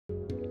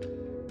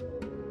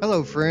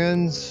Hello,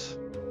 friends.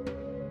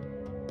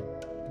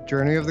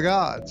 Journey of the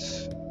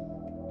Gods.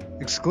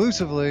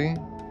 Exclusively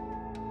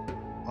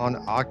on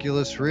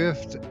Oculus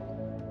Rift,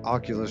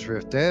 Oculus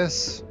Rift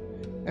S,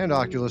 and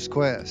Oculus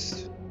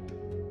Quest.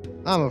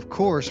 I'm, of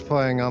course,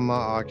 playing on my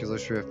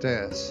Oculus Rift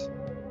S.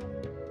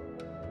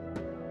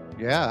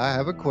 Yeah, I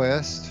have a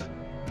Quest,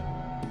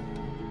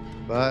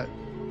 but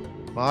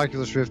my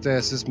Oculus Rift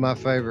S is my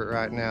favorite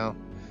right now.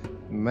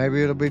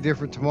 Maybe it'll be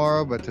different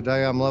tomorrow, but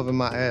today I'm loving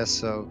my S,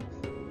 so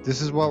this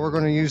is what we're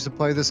going to use to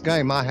play this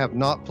game. I have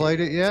not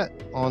played it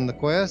yet on the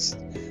Quest.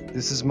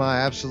 This is my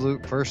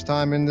absolute first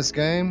time in this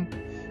game,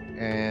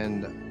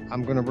 and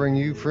I'm going to bring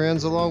you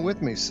friends along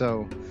with me.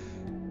 So,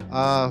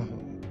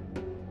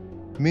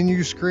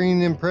 menu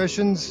screen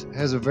impressions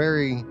has a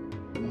very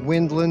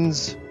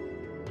Windlands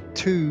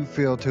 2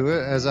 feel to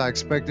it, as I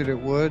expected it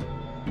would.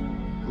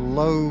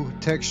 Low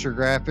texture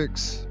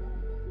graphics,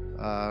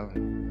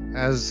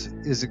 as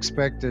is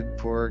expected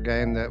for a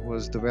game that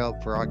was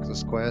developed for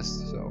Oculus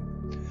Quest. So,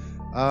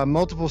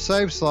 multiple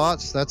save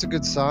slots, that's a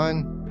good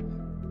sign.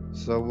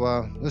 So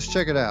let's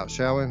check it out,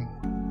 shall we?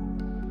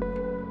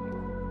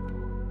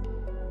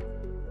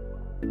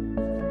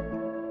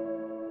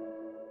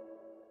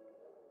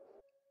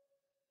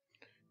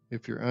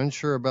 If you're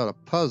unsure about a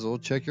puzzle,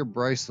 check your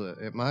bracelet.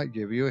 It might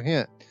give you a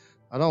hint.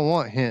 I don't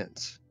want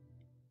hints.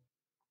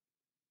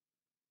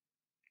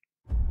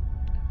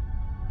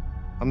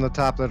 I'm the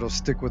type that'll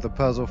stick with a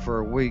puzzle for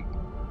a week,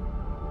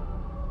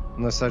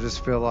 unless I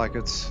just feel like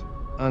it's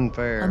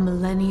unfair. A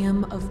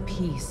millennium of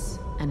peace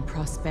and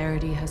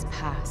prosperity has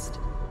passed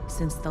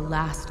since the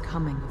last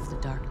coming of the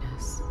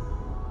darkness.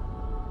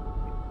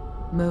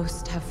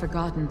 Most have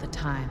forgotten the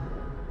time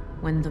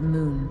when the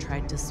moon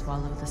tried to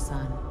swallow the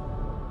sun.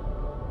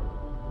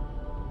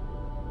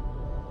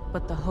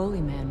 But the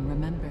holy man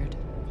remembered.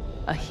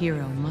 A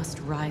hero must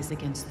rise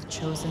against the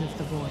chosen of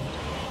the void.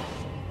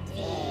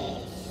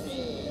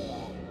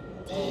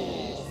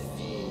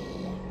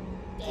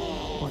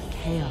 Or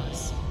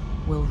chaos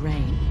will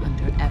reign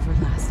under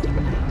everlasting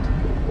night.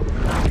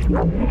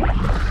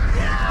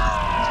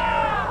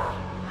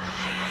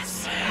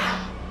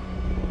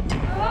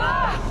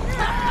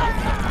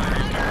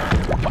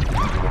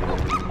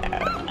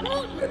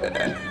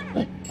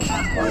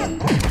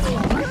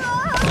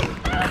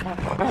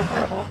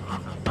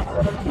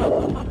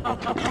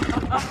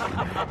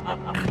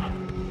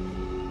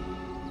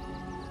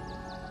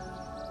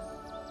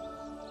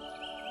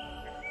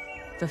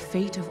 The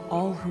fate of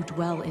all who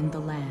dwell in the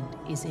land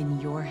is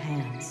in your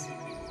hands.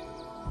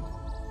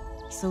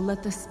 So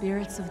let the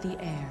spirits of the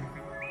air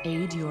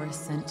aid your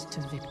ascent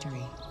to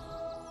victory.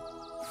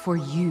 For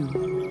you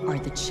are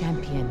the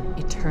champion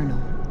eternal.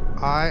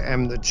 I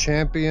am the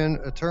champion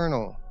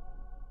eternal.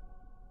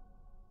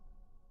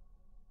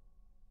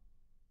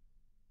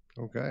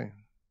 Okay.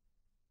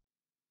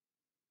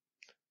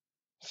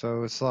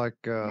 So it's like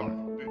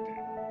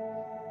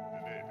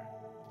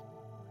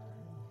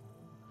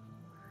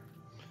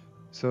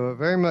so it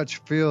very much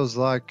feels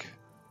like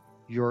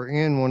you're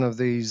in one of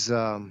these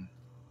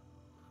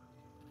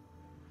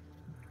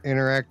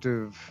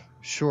interactive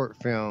short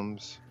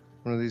films,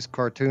 one of these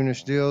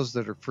cartoonish deals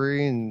that are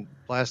free and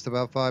last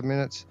about 5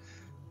 minutes,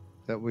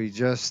 that we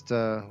just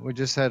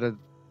had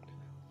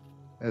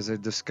as a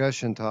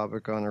discussion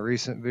topic on a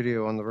recent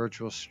video on the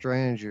Virtual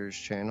Strangers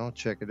channel.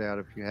 Check it out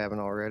if you haven't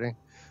already.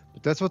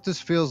 But that's what this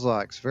feels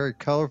like. It's very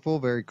colorful,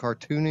 very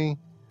cartoony,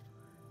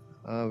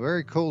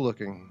 very cool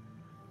looking.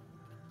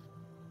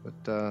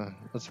 But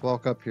let's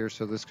walk up here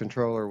so this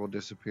controller will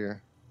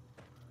disappear.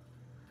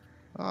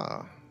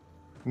 Ah,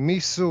 me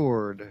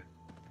sword.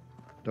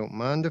 Don't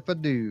mind if I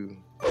do.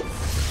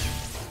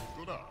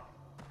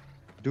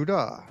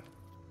 Doodah.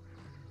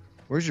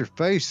 Where's your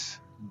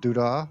face,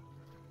 Doodah?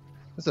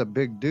 That's a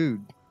big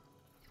dude.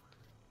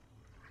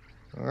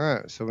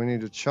 Alright, so we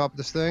need to chop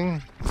this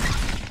thing.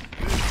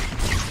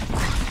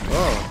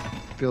 Oh,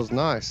 feels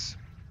nice.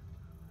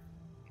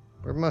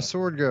 Where'd my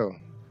sword go?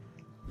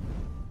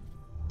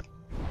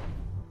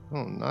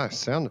 Oh, nice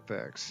sound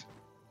effects.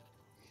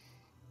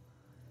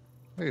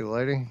 Hey,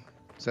 lady.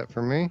 Is that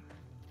for me?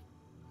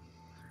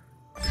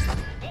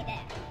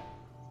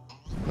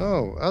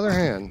 Oh, other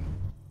hand.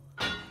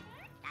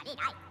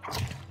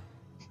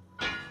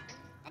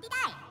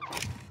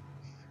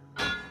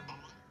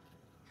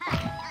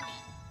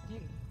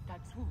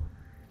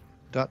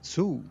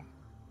 Datsu.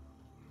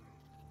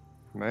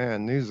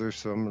 Man, these are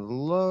some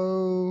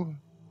low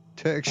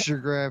texture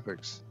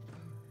graphics.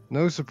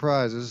 No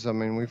surprises. I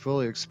mean, we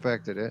fully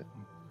expected it.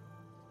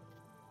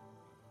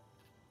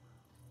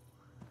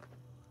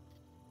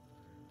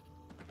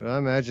 But I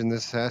imagine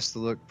this has to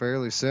look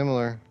fairly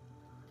similar.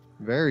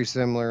 Very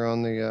similar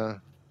on the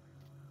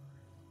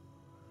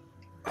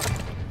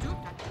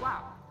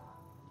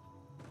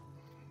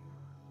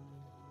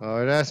Oh,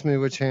 it asked me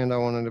which hand I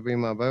wanted to be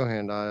my bow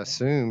hand. I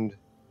assumed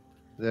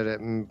that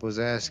it was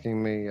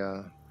asking me,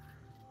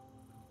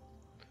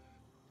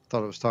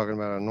 thought it was talking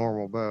about a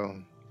normal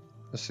bow.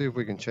 Let's see if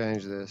we can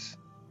change this.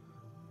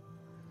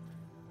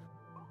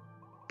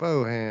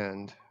 Bow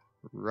hand.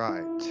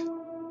 Right.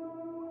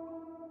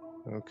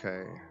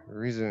 Okay,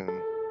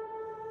 resume.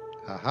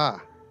 Haha.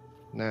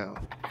 Now.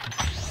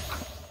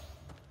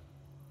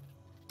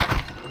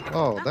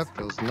 Oh, that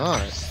feels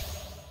nice.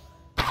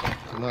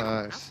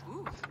 Nice.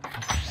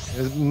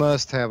 It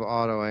must have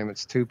auto aim.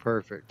 It's too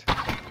perfect.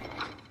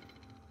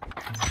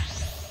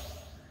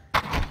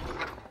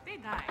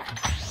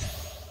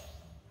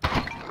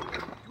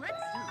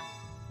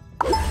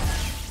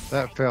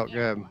 That felt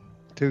good.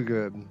 Too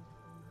good.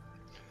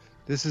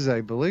 This is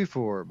a belief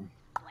orb.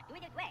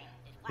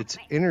 Its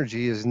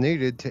energy is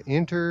needed to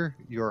enter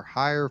your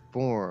higher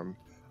form,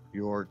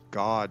 your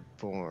God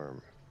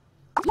form.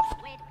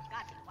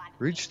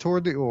 Reach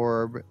toward the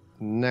orb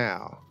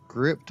now.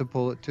 Grip to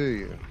pull it to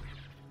you.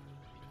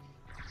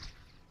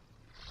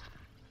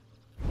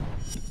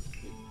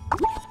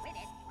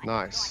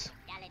 Nice.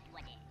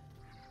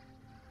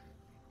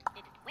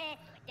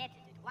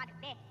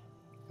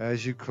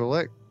 As you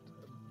collect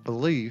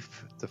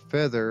belief, the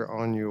feather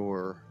on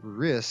your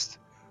wrist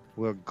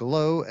will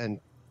glow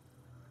and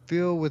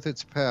fill with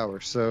its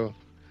power. So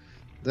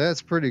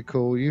that's pretty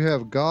cool. You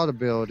have God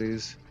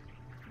abilities,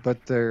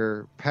 but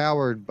they're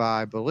powered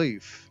by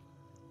belief,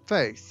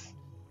 faith.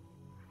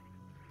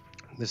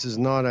 This is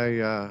not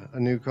a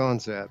new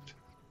concept.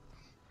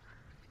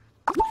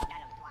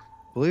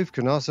 Belief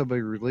can also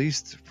be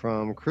released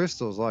from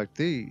crystals like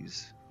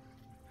these.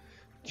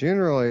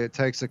 Generally, it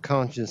takes a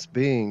conscious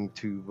being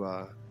to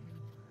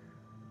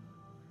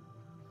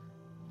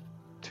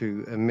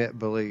emit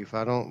belief.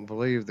 I don't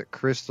believe that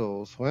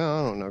crystals, well,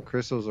 I don't know,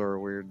 crystals are a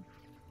weird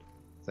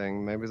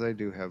thing. Maybe they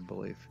do have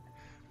belief.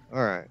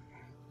 All right.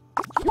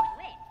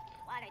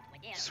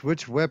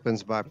 Switch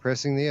weapons by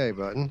pressing the A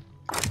button.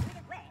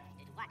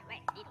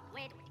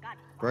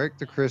 Break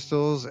the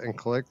crystals and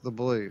collect the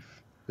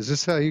belief. Is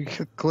this how you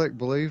collect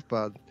belief?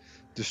 By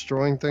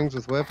destroying things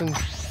with weapons?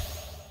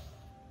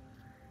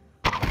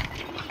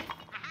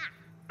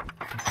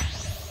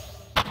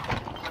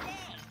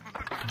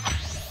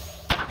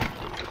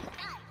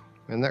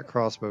 Man, that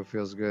crossbow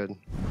feels good.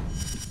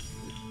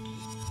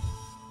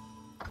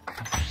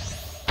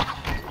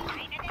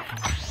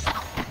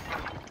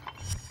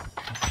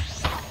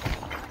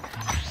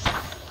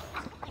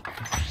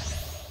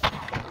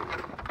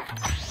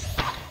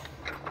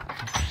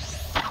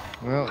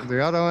 Well,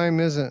 the auto aim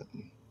isn't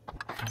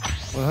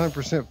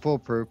 100%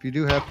 foolproof. You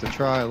do have to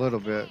try a little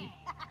bit.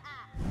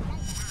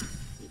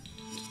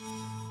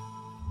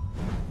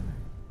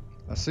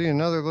 I see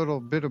another little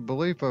bit of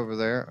belief over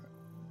there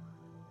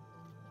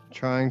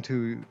trying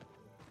to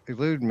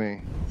elude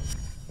me.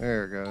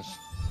 There it goes.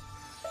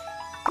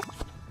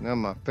 Now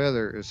my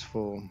feather is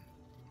full.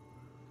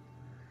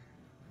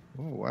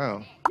 Oh,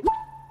 wow.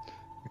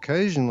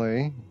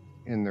 Occasionally,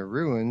 in the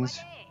ruins,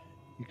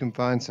 you can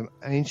find some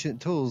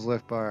ancient tools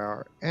left by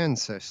our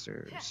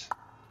ancestors.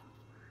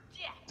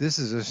 This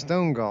is a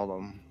stone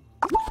golem.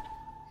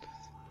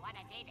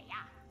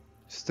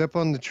 Step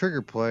on the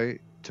trigger plate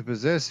to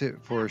possess it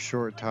for a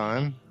short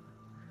time.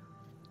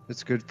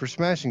 It's good for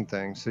smashing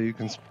things. So you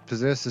can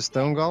possess a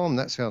stone golem?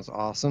 That sounds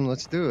awesome.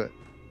 Let's do it.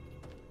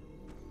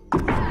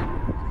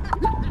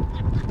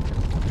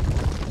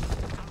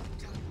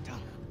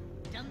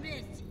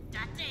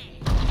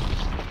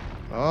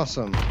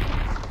 Awesome.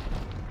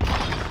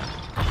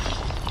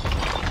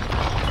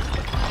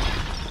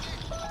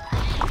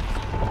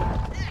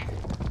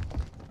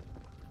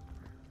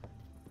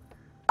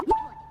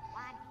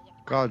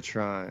 God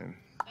Shrine.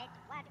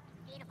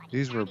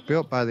 These were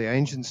built by the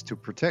ancients to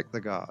protect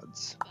the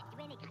gods.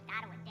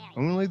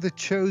 Only the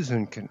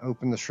chosen can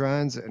open the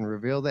shrines and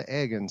reveal the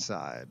egg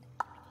inside.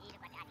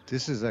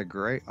 This is a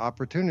great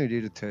opportunity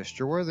to test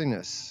your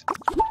worthiness.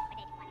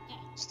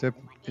 Step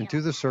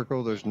into the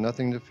circle, there's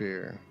nothing to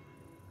fear.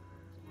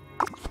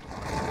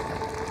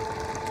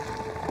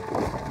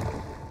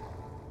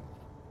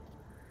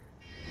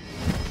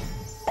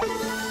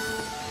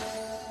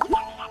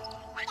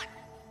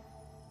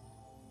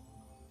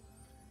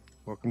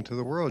 Welcome to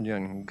the world,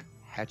 young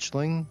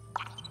hatchling.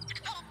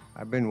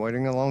 I've been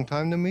waiting a long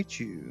time to meet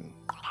you.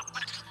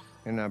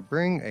 And I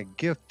bring a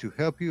gift to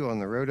help you on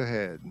the road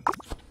ahead.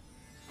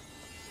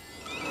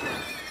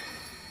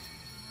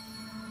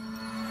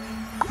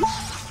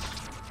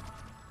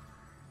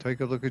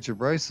 Take a look at your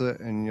bracelet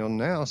and you'll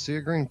now see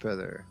a green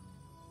feather.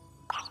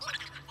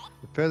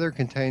 The feather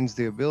contains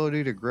the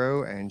ability to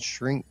grow and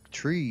shrink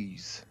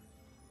trees.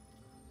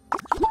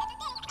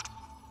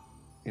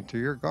 Enter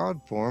your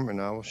God form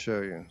and I will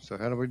show you. So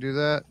how do we do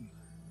that?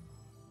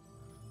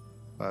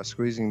 By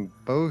squeezing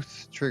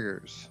both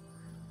triggers.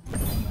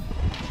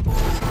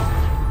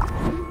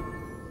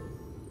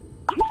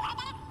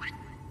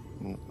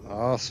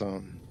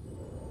 Awesome.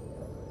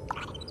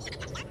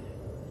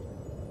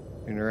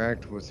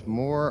 Interact with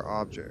more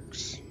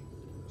objects.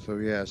 So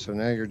yeah, so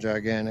now you're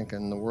gigantic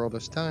and the world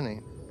is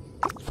tiny.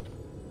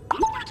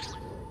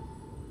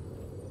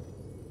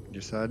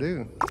 Yes, I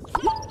do.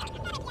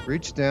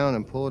 Reach down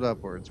and pull it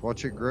upwards.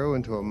 Watch it grow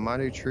into a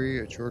mighty tree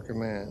at your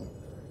command.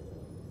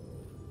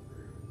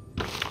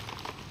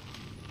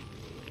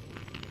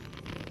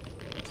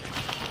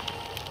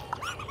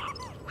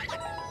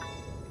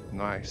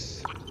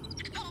 Nice.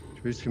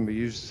 Trees can be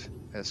used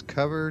as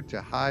cover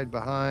to hide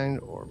behind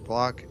or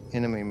block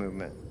enemy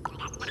movement.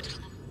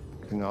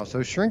 You can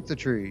also shrink the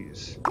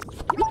trees.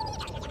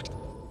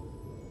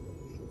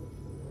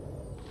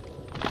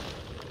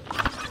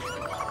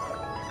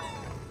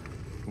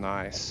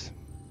 Nice.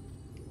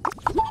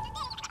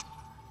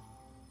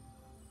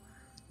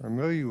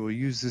 Amelia will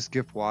use this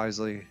gift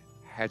wisely,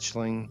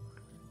 hatchling.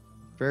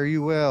 Fare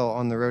you well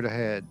on the road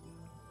ahead.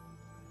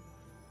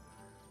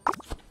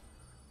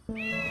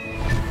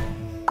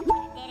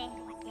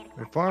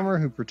 A farmer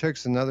who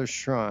protects another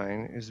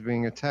shrine is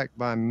being attacked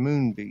by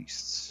moon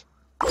beasts.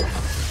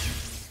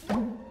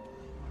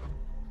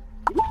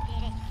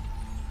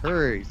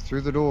 Hurry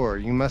through the door,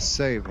 you must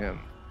save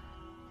him.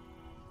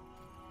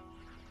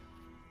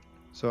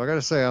 So I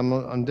gotta say,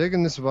 I'm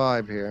digging this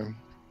vibe here.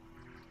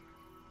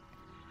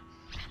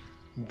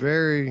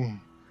 Very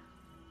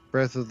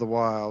Breath of the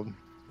Wild.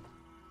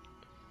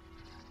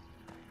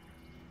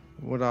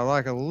 Would I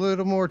like a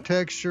little more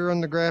texture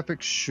on the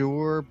graphics?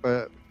 Sure,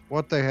 but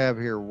what they have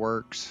here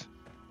works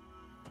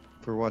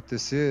for what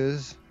this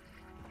is.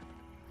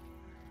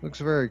 Looks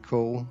very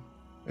cool.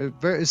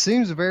 It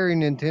seems very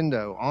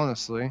Nintendo,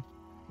 honestly.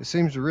 It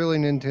seems really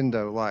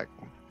Nintendo, like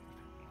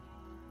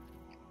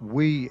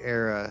Wii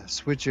era,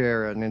 Switch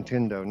era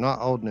Nintendo. Not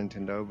old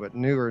Nintendo, but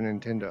newer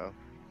Nintendo.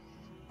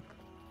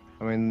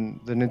 I mean,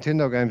 the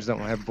Nintendo games don't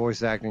have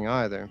voice acting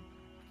either.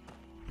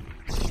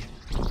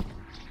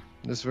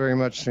 This very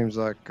much seems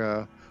like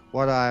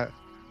what I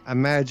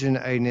imagine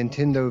a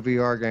Nintendo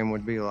VR game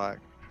would be like.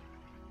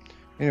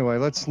 Anyway,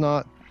 let's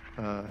not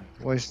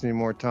waste any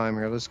more time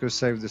here. Let's go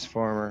save this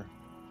farmer.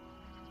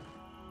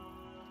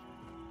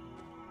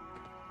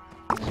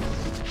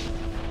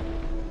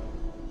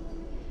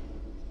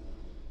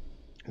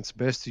 It's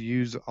best to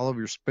use all of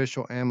your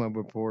special ammo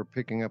before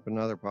picking up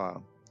another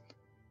pile.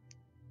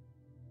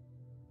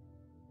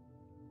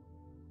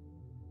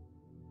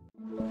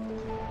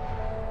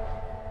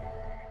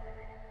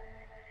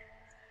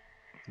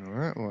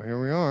 Alright, well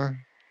here we are.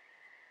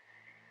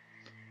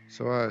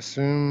 So I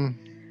assume...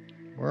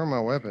 Where are my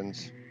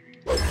weapons?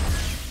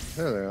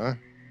 There they are.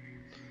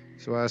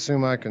 So I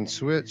assume I can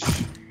switch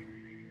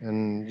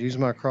and use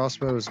my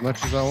crossbow as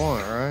much as I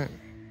want, right?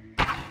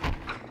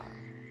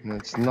 And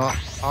it's not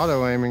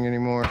auto-aiming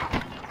anymore,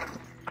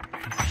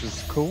 which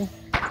is cool.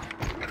 I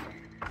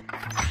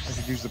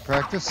could use the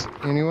practice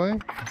anyway.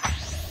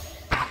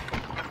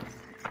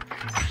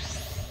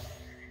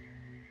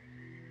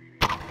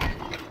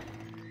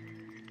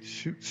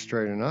 Shoot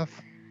straight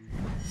enough.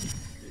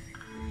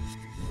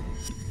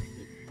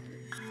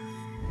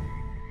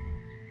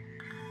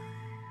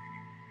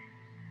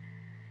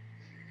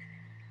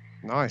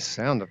 Nice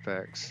sound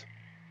effects.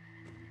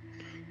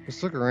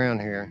 Let's look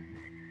around here.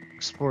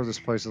 Explore this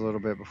place a little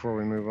bit before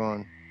we move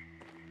on.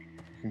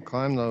 You can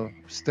climb the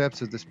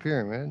steps of this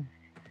pyramid.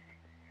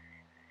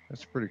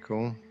 That's pretty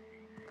cool.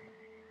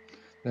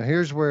 Now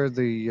here's where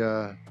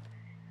the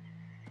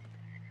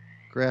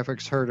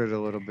graphics hurt it a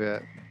little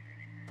bit.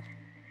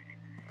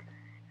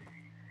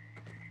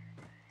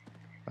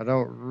 I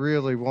don't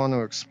really want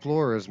to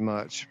explore as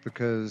much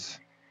because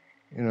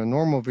in a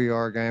normal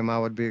VR game I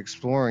would be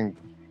exploring,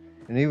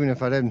 and even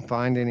if I didn't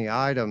find any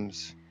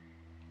items,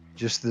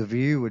 just the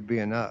view would be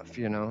enough,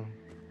 you know.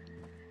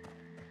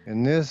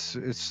 In this,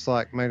 it's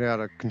like made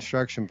out of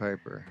construction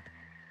paper.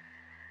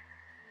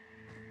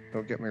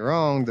 Don't get me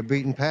wrong, the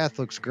beaten path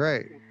looks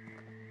great,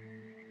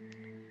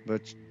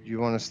 but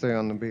you want to stay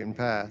on the beaten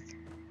path.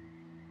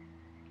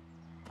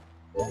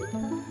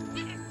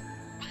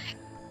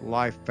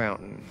 Life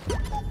fountain.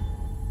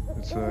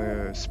 It's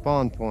a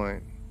spawn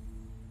point.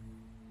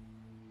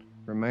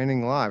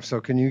 Remaining life.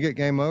 So can you get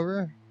game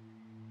over?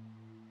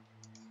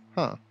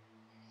 Huh.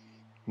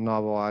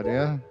 Novel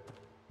idea.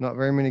 Not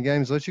very many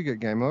games let you get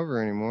game over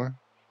anymore.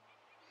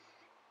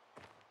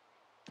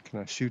 Can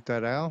I shoot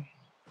that owl?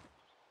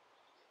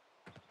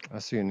 I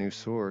see a new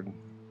sword.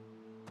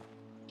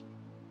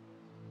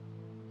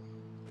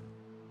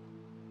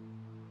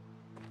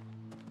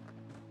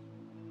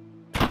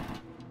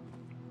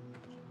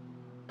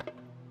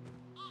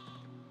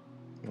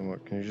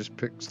 What, can you just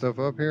pick stuff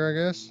up here, I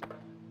guess?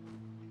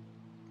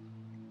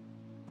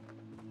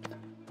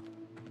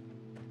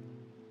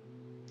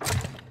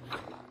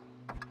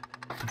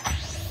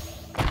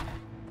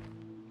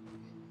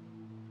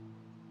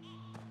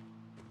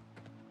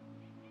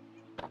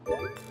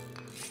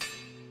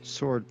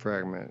 Sword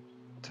fragment.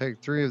 Take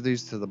 3 of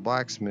these to the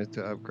blacksmith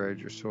to upgrade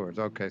your swords.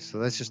 Okay, so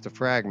that's just a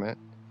fragment.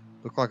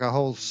 Look like a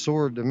whole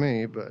sword to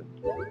me, but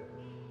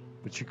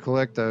you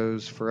collect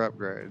those for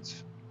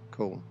upgrades.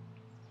 Cool.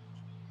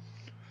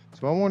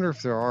 So I wonder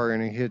if there are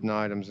any hidden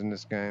items in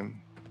this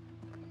game.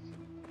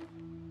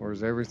 Or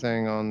is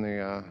everything on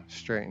the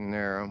straight and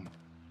narrow?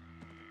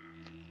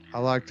 I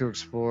like to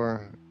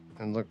explore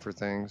and look for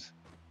things.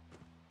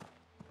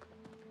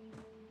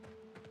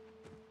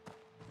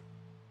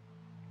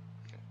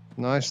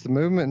 Nice. The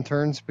movement and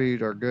turn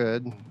speed are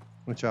good,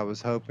 which I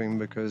was hoping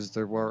because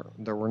there were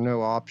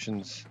no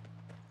options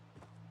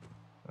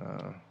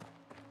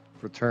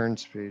for turn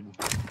speed.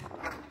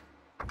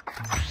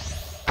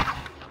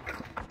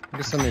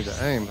 guess I need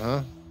to aim,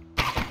 huh?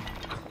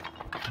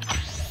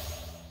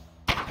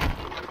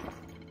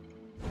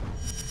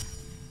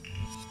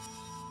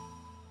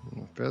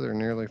 Feather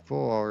nearly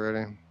full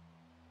already.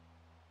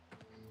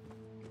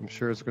 I'm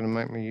sure it's going to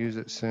make me use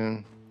it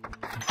soon.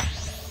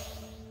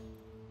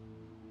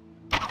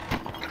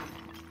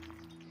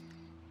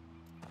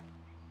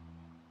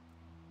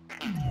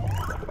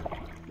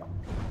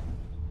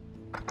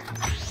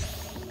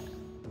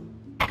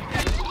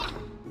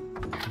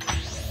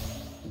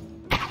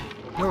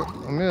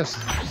 Oh, I missed.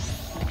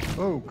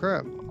 Oh,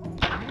 crap.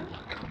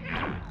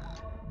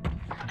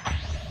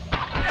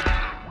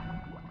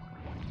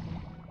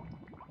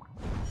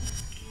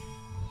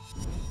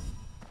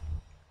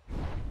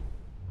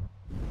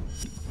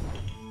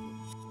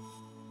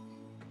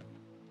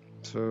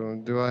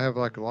 So, do I have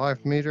like a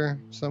life meter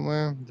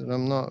somewhere that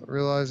I'm not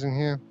realizing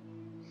here?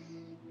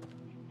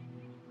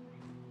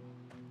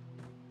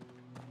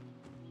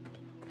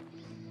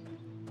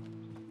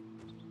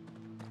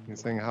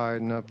 Anything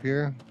hiding up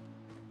here?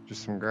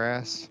 Just some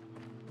grass.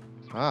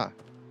 Ah,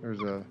 there's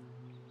a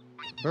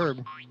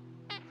bird.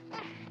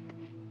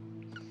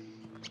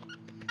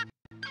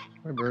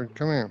 Hey bird,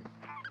 come here.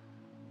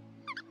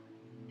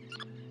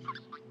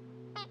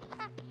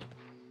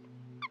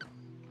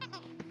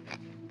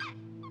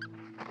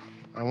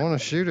 I want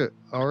to shoot it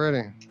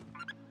already.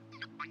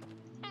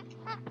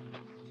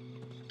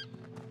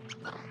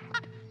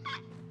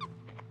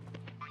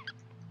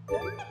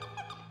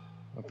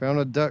 I found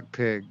a duck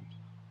pig.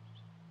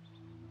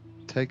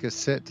 Take a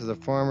set to the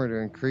farmer to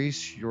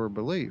increase your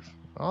belief.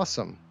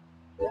 Awesome.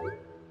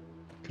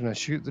 Can I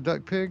shoot the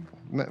duck pig?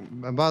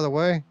 And by the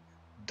way,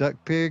 duck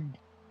pig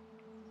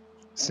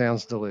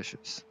sounds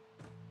delicious.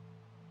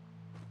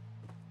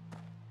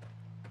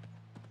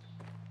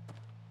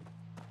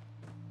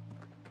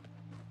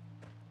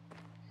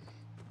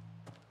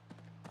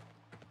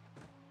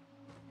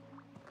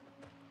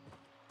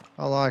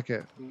 I like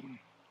it.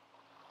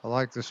 I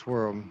like this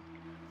world.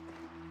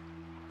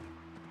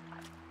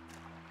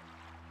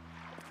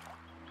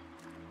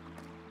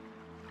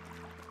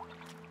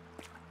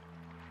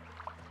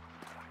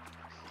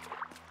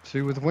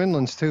 See, with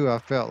Windlands 2, I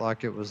felt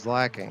like it was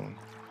lacking.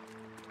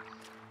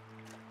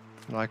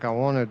 Like I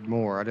wanted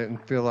more. I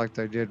didn't feel like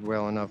they did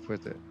well enough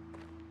with it.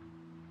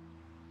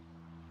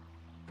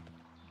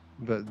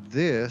 But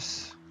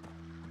this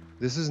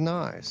is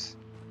nice.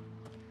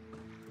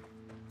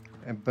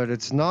 But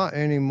it's not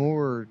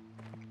anymore.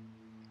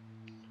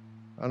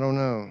 I don't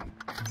know.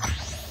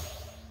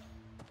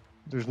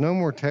 There's no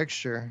more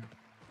texture.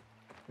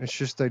 It's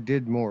just they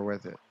did more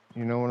with it.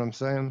 You know what I'm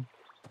saying?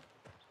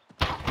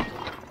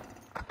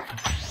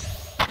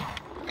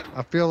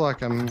 I feel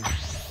like I've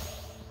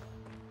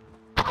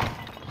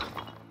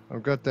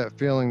got that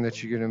feeling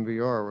that you get in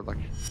VR, where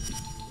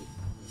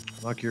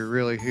like you're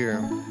really here.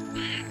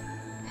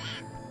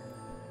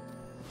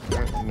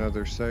 Right,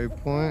 another save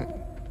point.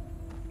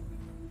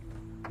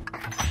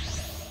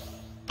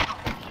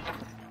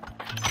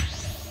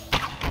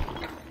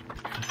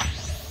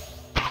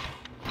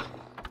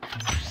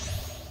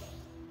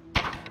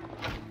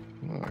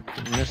 Oh, I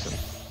keep missing.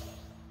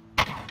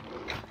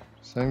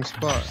 Same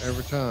spot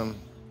every time.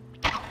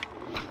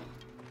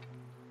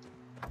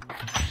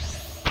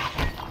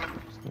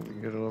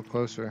 Get a little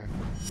closer.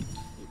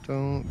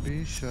 Don't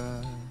be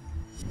shy.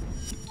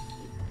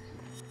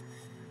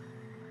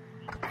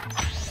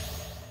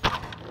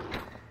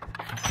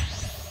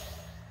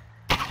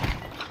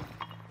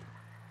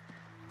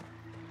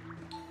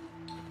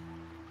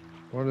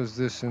 What is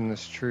this in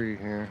this tree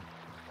here?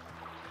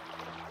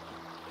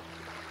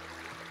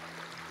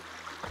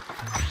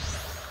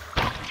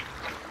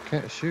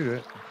 Can't shoot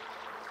it.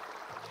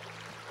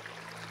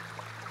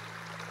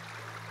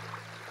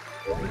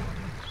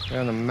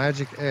 Found a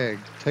magic egg.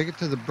 Take it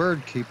to the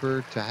bird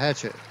keeper to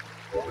hatch it.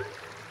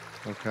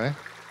 Okay.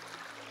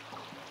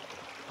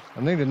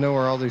 I need to know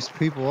where all these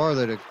people are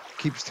that it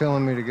keeps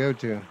telling me to go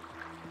to.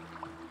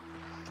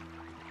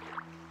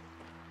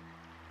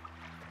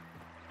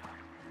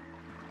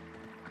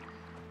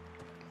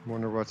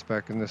 Wonder what's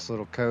back in this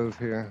little cove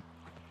here.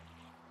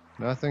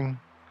 Nothing?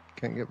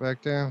 Can't get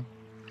back there?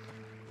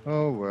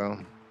 Oh well.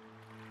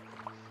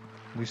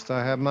 At least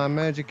I have my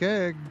magic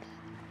egg.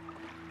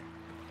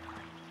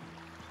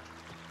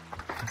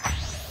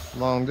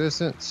 Long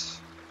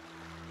distance.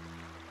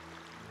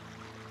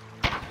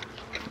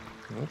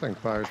 That thing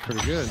fires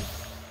pretty good.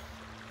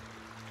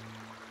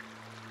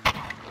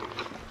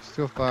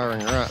 Still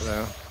firing right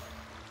though.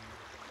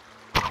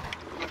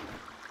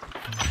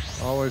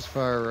 Always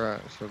fire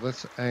right, so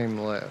let's aim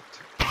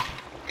left.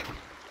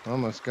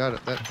 Almost got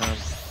it that time.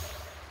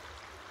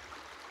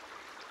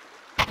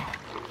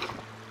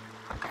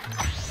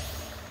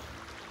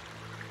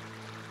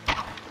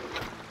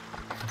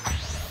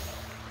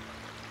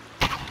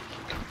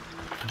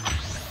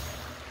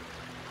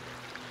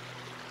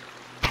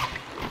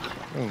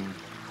 Boom.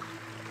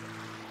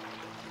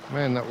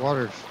 Man, that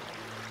water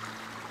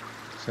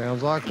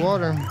sounds like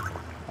water.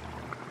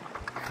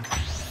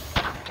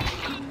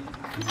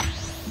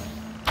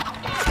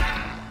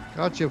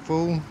 Gotcha,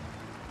 fool.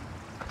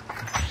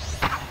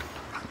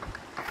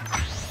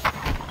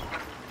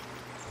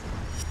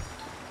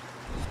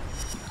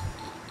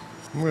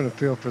 I'm going to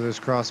feel for this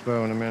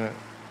crossbow in a minute.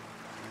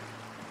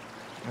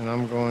 And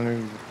I'm going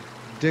to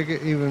dig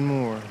it even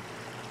more.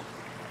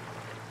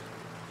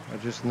 I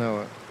just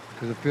know it.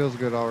 Because it feels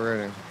good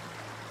already.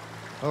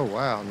 Oh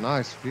wow,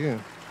 nice view.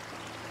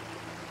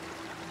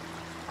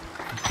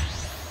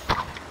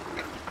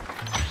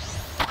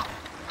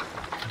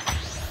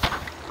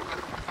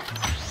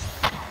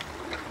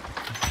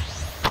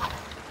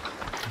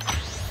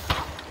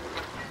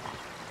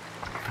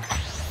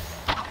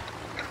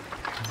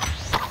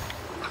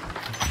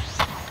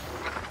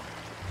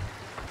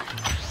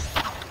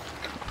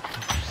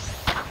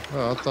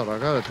 Oh, I thought I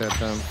got it that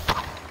time.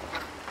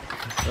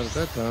 Got it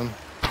that time.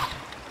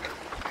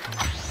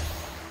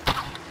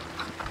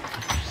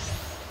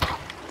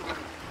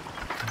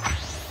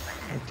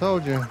 I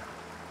told you.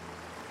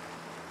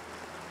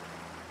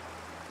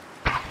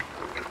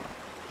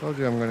 Told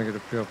you I'm gonna get a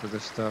feel for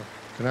this stuff.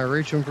 Can I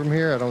reach them from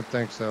here? I don't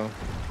think so.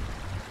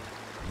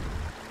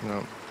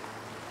 No.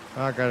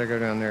 I gotta go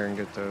down there and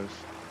get those.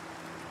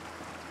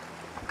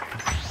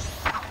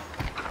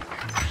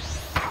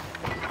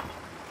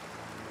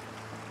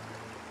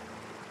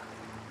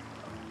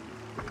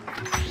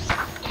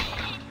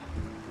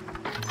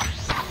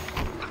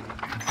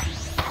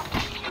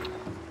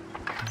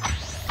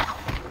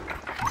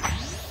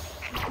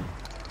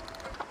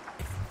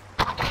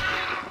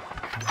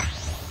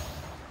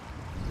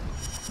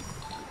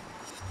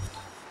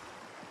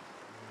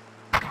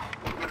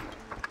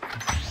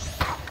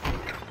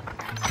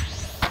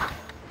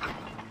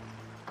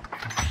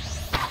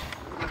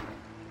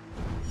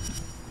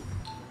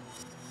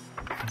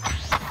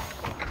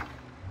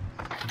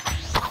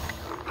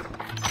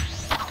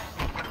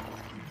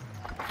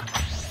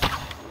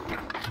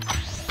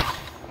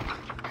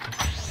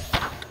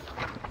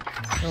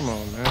 Come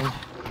on, man.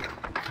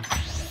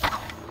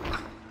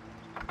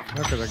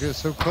 How could I get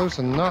so close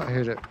and not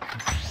hit it?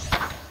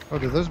 Oh,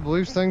 do those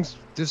blue things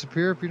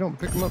disappear if you don't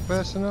pick them up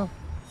fast enough?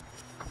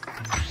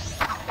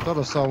 Thought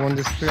I saw one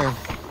disappear.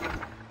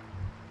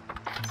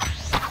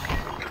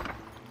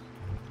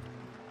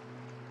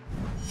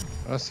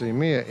 I see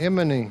me at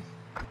Emily.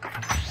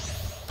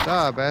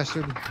 Die,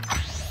 bastard.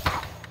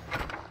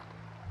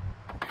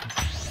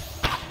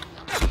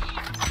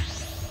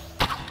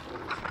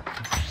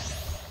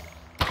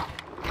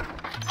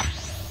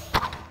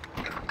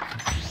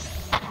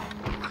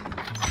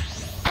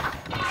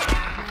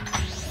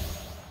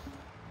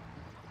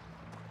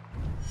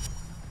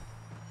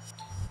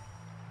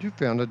 You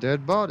found a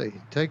dead body.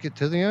 Take it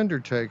to the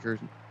Undertaker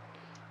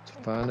to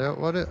find out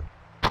what it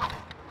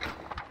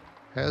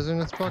has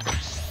in its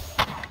pockets.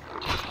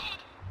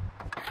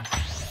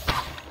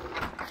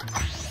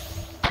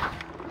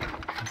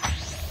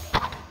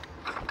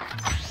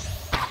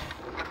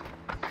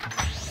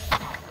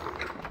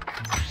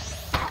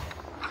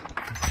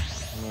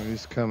 Oh,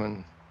 he's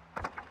coming.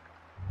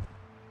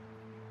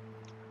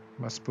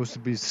 Am I supposed to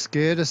be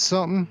scared of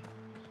something?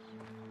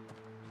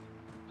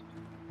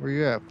 Where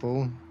you at,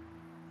 fool?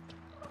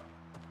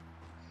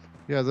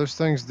 Yeah, those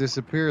things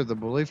disappear, the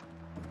belief.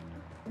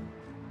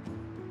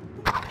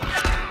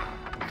 I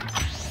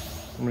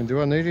mean,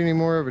 do I need any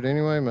more of it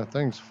anyway? My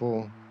thing's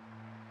full.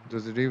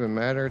 Does it even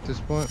matter at this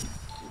point?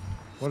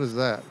 What is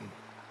that?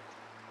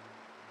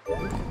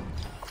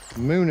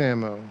 Moon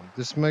ammo.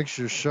 This makes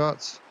your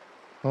shots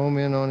home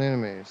in on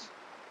enemies.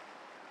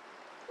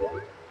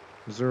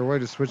 Is there a way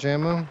to switch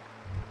ammo?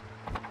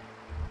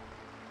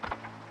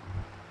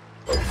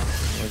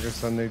 I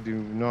guess I need to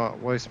not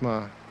waste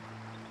my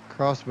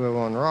crossbow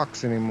on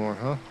rocks anymore,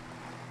 huh?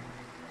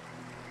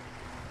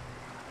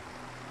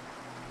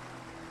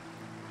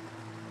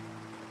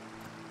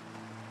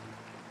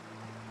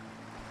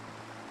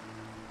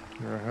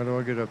 Alright, how do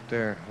I get up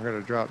there? I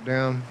gotta drop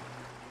down.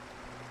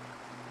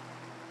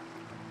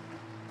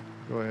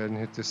 Go ahead and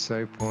hit this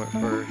save point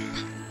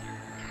first.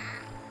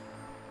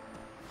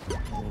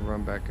 We'll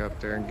run back up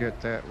there and get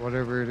that,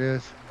 whatever it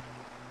is.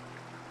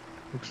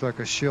 Looks like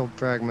a shield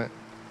fragment.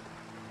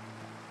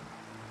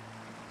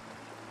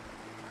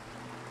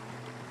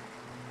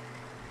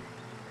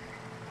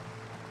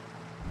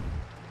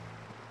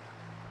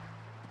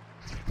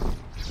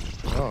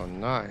 Oh,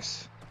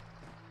 nice.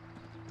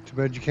 Too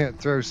bad you can't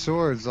throw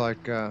swords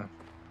like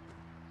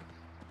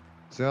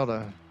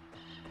Zelda.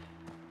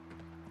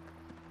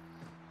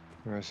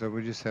 Alright, so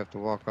we just have to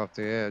walk off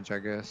the edge, I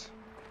guess.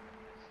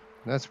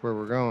 That's where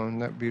we're going,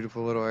 that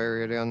beautiful little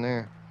area down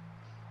there.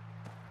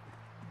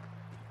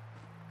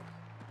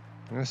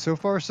 And so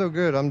far, so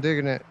good. I'm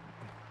digging it.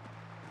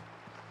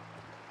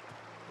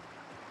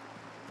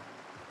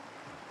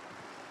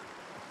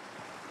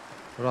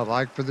 Would I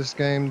like for this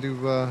game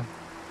to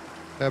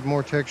have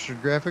more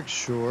textured graphics?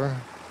 Sure.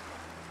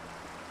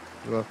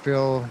 Do I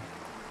feel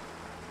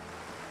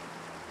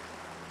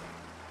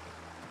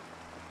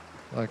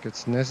like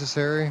it's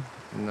necessary?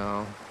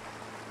 No.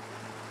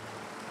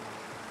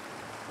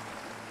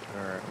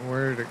 Alright,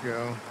 where did it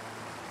go?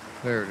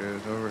 There it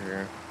is, over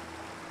here.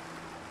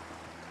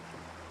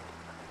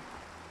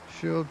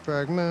 Shield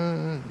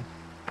fragment.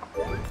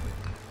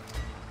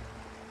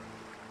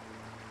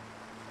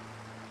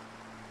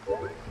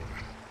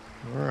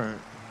 Alright.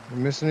 You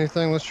miss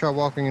anything? Let's try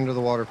walking into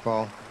the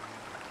waterfall.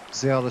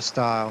 Zelda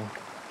style.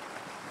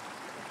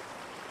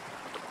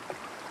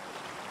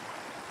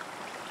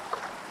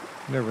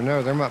 You never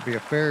know, there might be a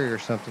fairy or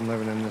something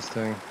living in this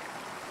thing.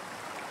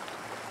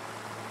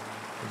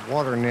 A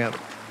water nymph.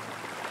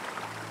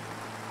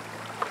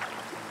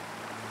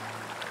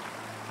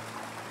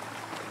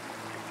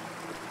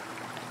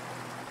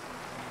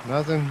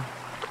 Nothing.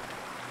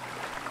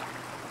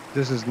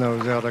 This is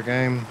no Zelda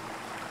game.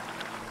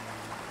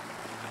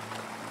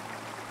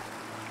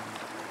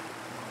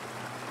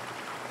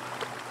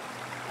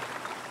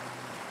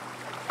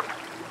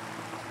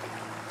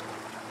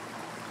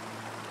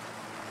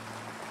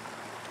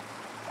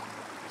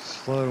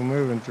 Slow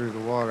moving through the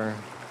water.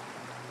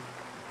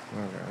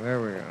 Okay,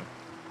 there we go.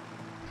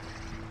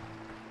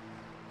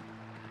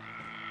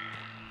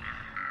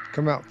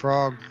 Come out,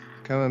 frog.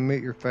 Come and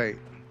meet your fate.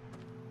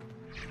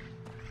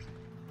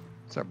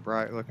 It's a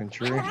bright looking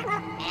tree.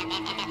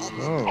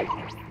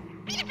 Oh.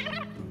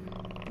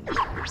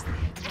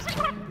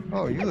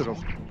 Oh, you little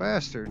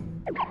bastard.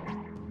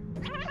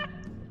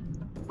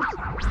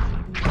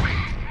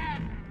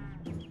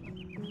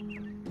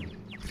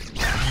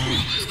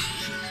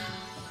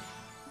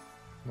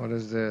 What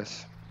is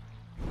this?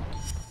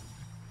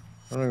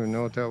 I don't even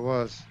know what that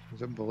was.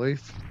 Is it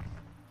belief?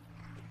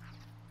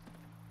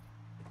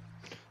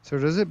 So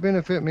does it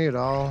benefit me at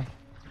all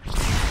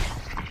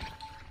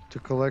to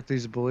collect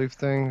these belief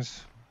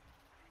things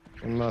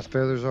when my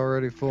feather's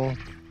already full?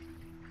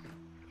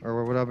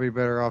 Or would I be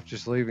better off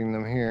just leaving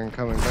them here and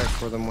coming back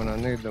for them when I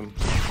need them?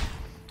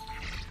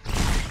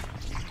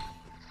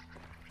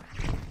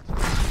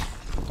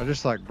 I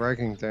just like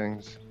breaking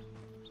things.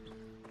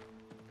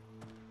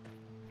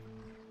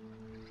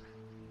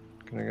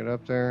 Can I get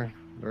up there?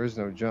 There is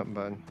no jump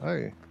button.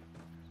 Hey,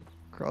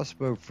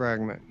 crossbow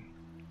fragment.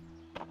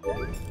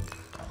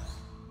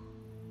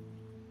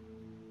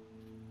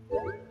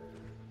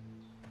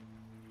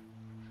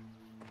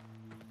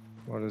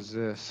 What is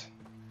this?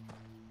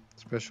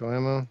 Special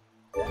ammo?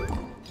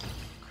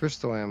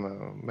 Crystal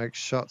ammo. Makes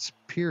shots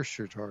pierce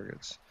your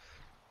targets.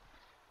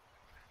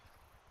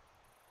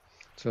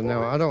 So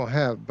now I don't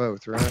have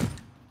both, right?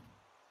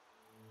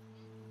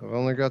 I've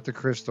only got the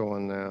crystal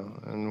one now.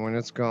 And when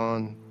it's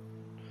gone,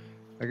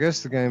 I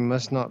guess the game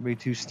must not be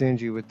too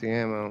stingy with the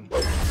ammo.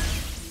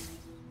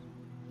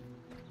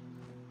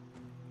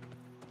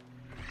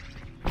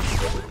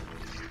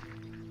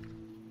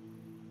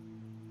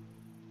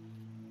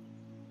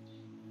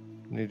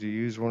 Need to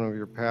use one of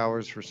your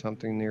powers for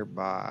something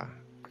nearby.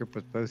 Grip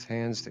with both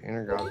hands to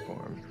enter God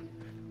form.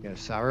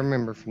 Yes, I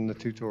remember from the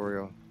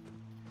tutorial.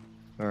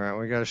 Alright,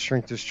 we gotta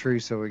shrink this tree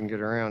so we can get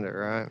around it,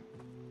 right?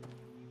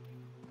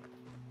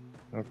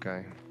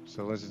 Okay,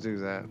 so let's do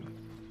that.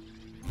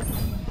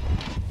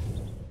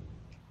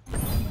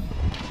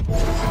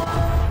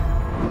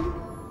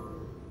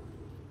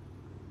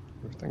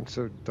 Everything's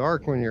so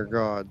dark when you're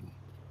God.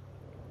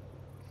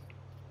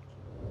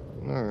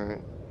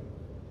 Alright.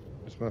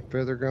 Is my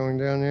feather going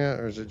down yet,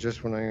 or is it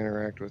just when I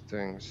interact with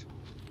things?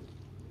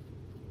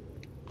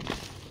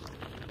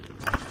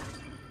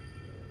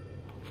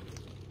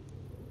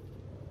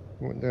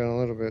 Went down a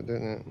little bit,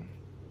 didn't it?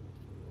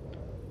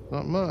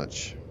 Not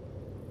much.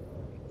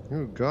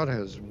 Ooh, God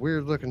has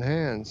weird looking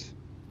hands.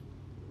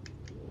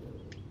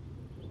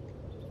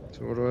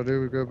 So what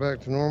do? We go back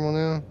to normal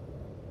now?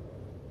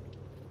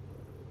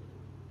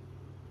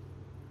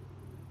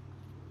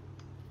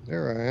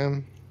 There I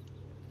am.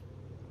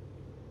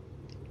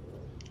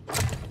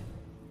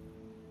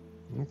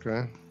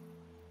 Okay.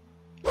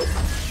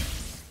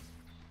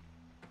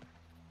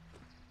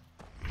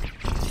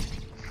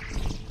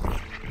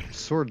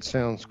 Sword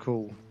sounds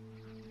cool.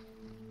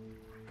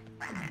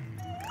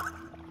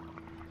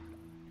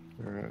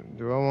 Alright,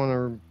 do I want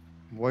to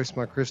waste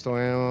my crystal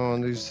ammo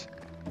on these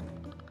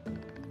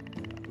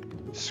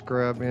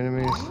scrub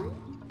enemies?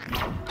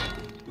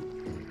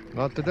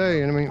 Not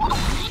today, enemy.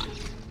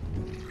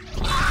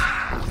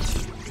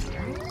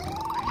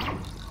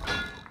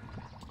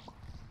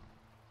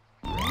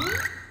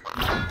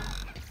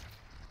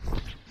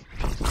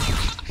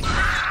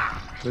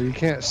 So you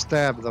can't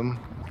stab them,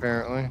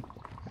 apparently.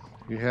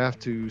 You have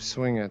to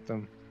swing at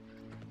them.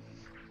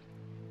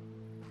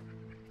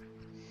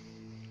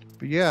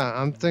 But yeah,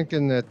 I'm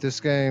thinking that this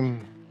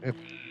game,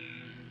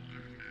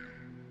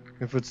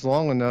 if it's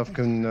long enough,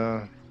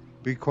 can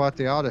be quite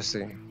the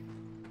odyssey.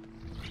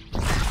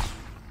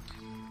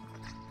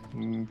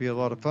 Be a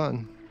lot of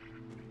fun.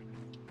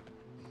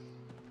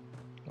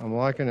 I'm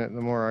liking it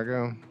the more I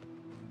go.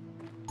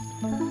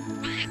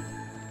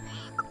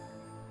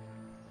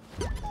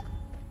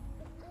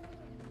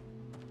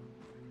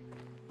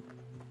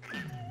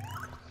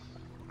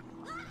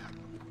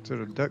 Is it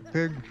a duck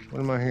pig?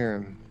 What am I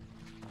hearing?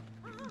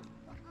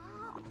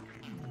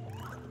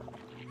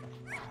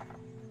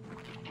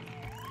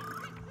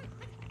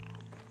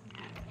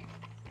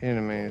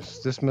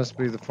 Enemies. This must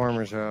be the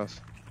farmer's house.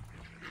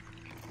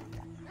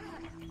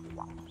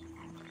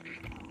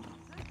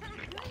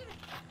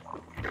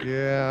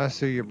 Yeah, I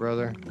see you,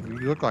 brother. You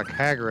look like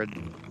Hagrid.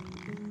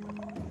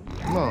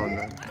 Come on,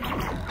 man.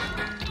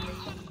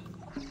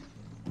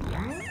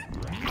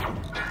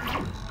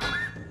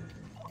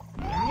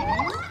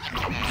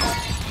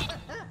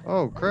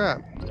 Oh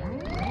crap.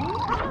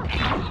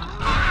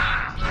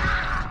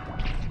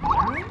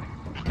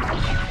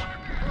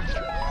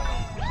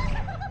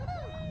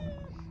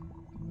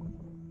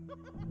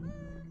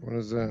 What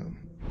is that?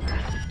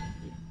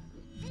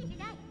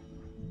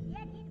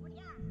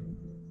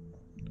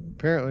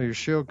 Apparently your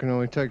shield can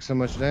only take so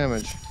much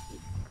damage.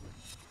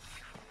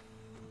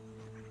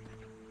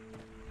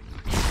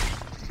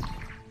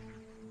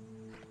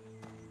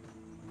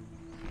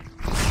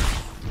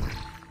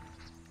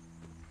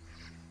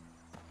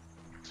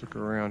 Let's look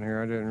around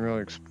here. I didn't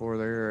really explore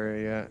the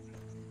area yet.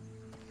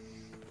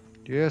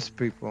 Yes,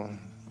 people.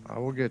 I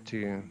will get to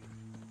you.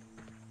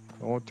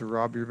 I want to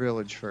rob your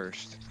village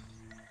first.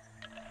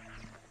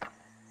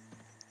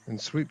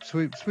 And sweep,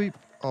 sweep, sweep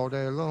all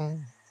day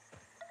long.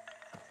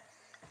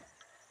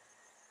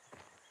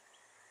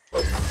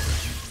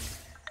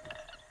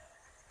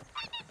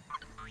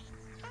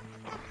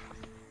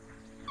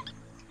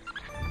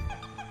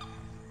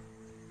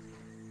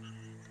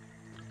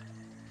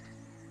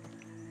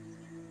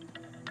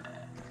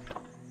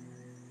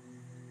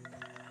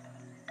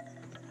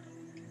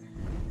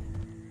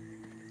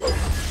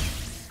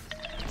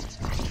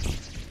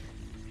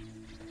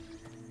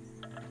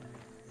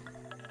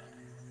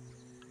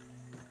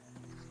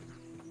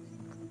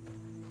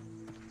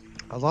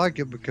 I like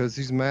it because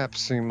these maps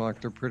seem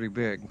like they're pretty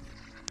big.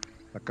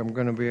 Like I'm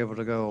gonna be able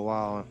to go a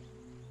while,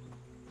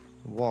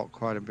 walk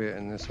quite a bit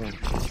in this one.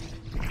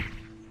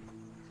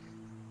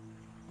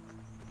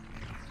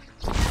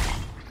 Is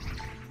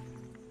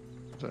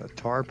that a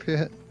tar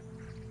pit?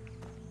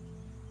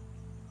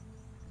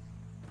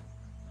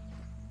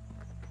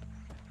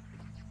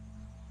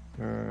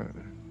 Alright.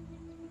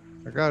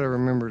 I gotta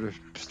remember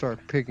to start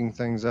picking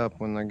things up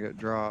when they get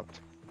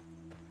dropped.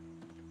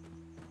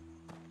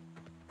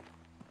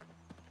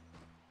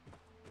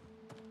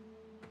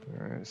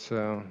 Alright,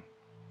 so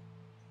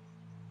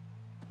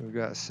we've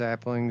got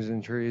saplings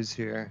and trees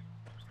here.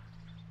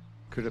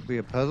 Could it be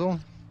a puzzle?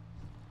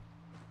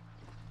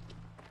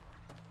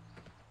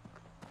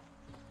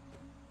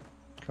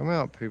 Come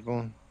out,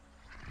 people.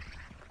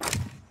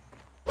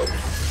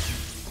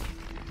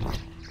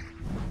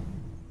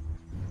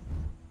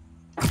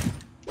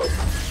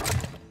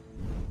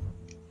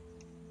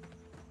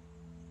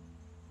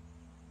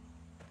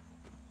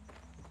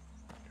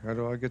 How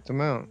do I get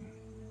them out?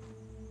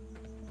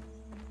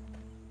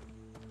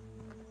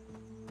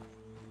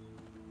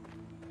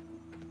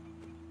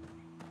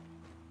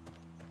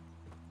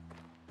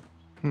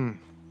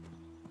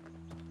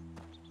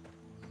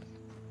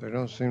 They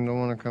don't seem to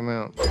want to come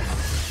out.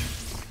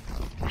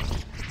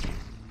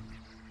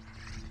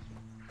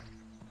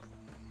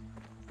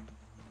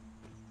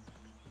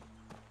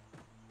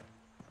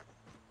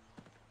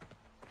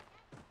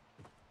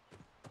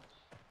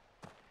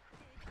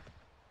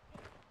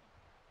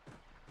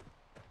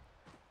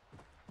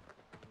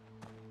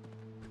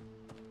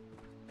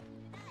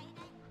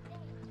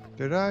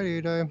 Did I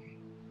eat a?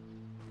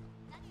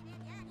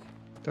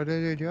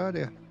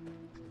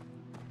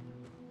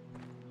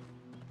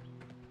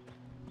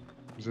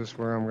 Is this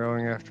where I'm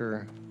going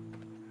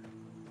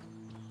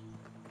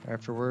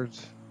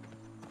afterwards?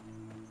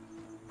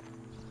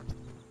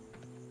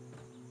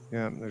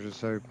 Yeah, there's a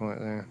save point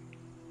there.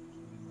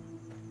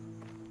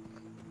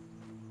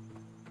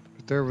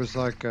 But there was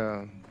like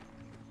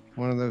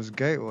one of those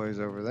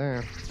gateways over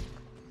there.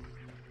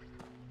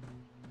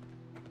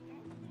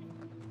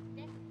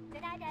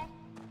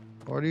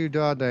 What are you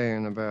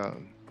dawdaying about?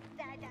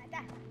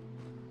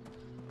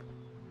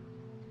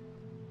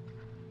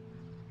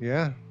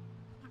 Yeah?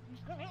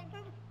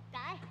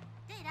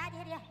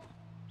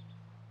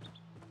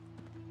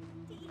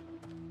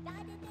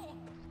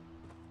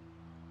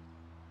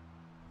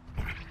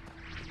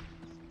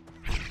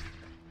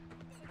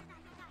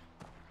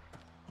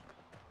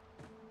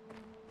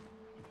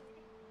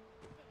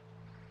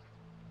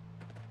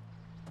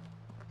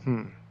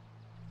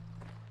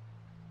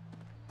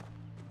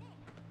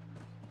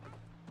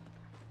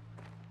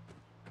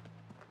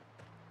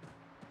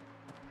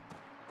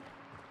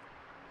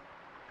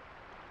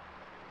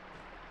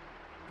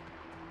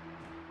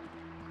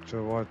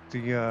 So what,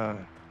 the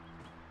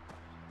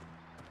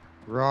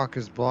rock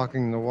is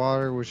blocking the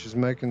water, which is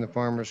making the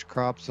farmer's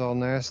crops all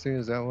nasty?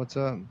 Is that what's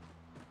up?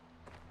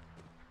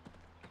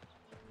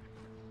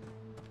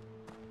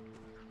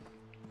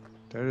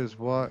 That is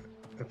what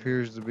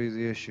appears to be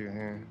the issue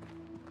here.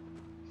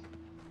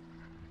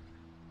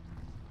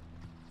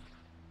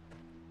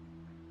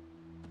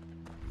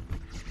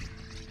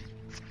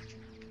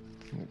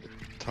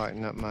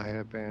 Tighten up my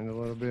headband a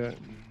little bit.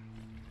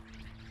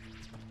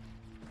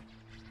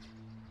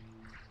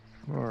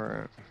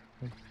 Alright.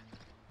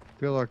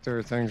 Feel like there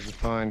are things to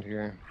find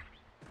here.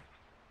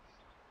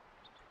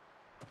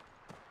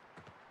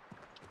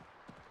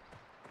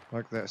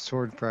 Like that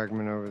sword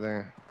fragment over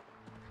there.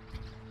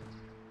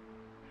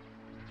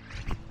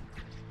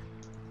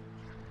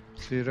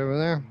 See it over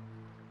there?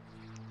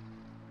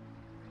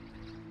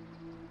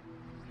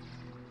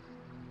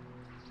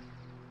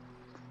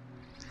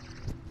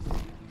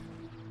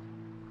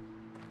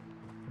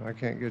 I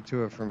can't get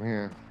to it from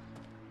here.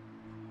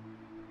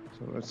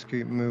 So let's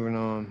keep moving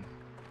on.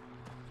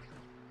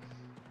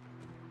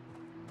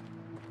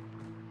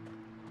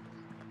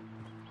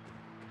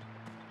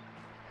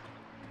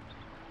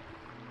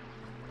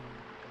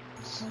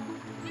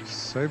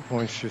 Save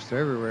points just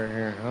everywhere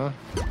here, huh?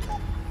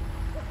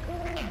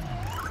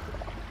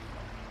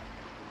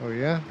 Oh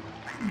yeah?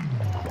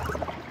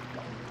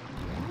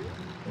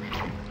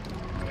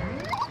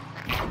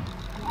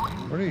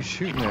 What are you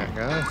shooting at,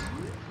 guys?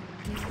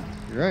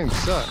 Your aim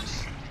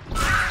sucks.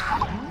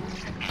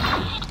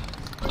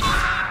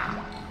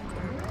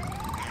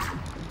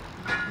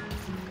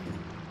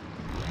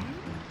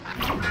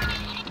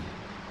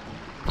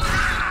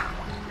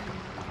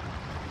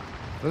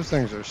 Those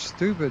things are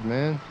stupid,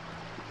 man.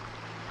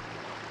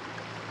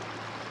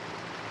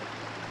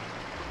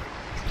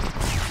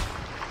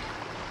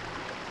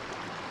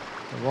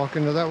 Walk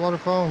into that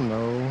waterfall?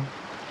 No.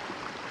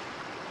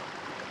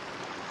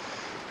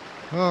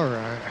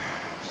 Alright.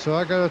 So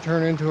I gotta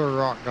turn into a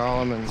rock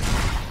golem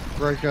and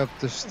break up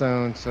the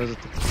stone so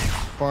that the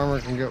farmer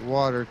can get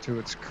water to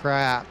its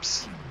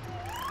crops.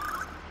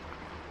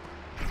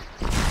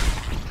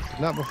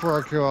 Not before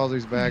I kill all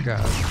these bad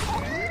guys.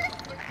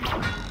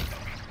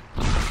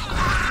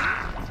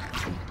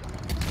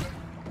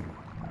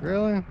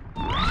 Really?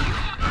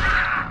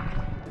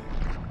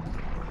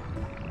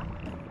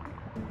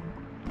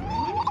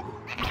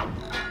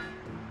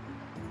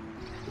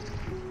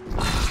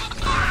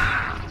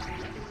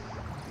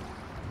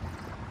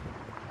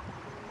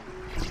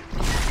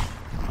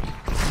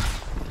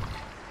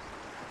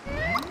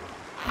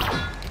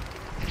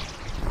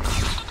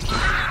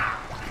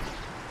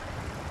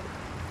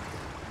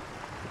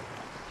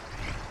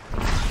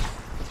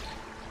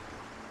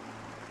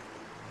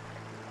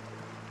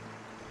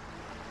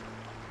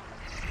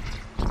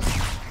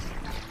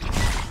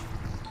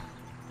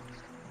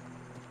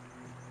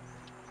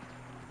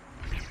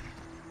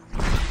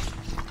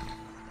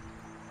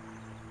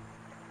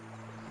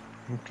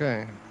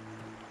 Okay.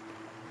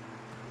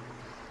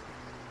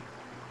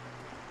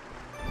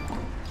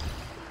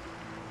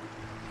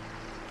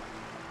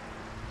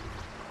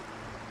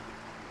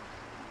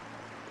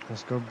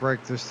 Let's go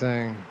break this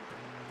thing.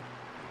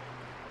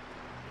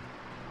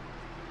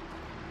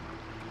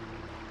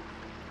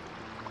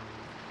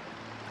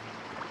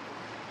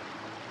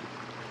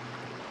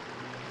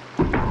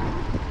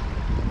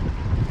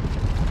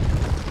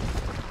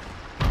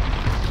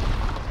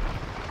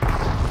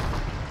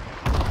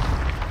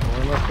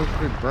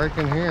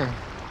 Breaking here.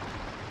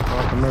 I'll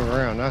have to move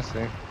around, I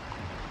see.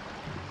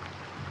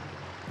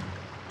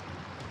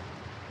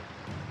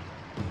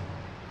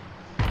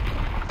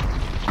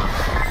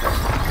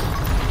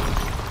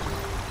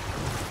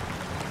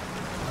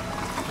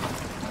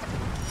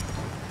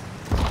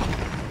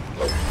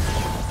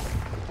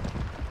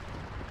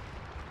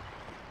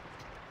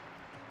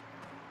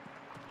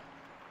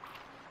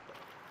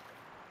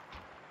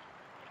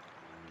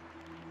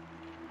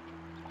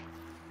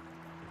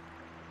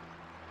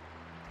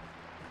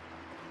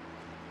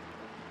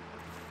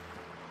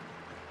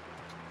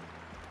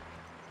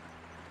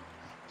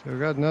 So we've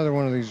got another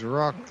one of these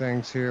rock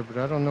things here, but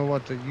I don't know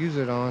what to use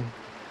it on.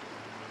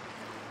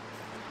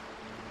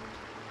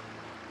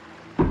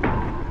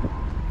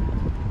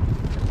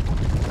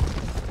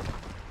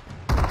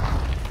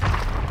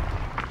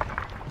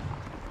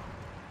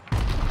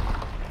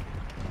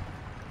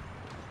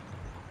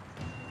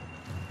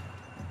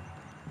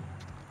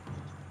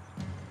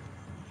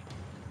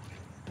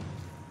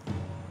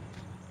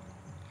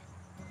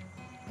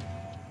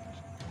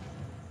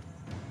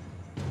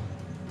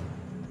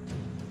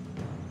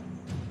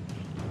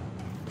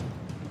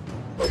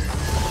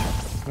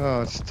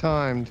 Oh, it's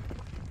timed.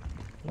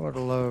 What a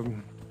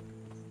load.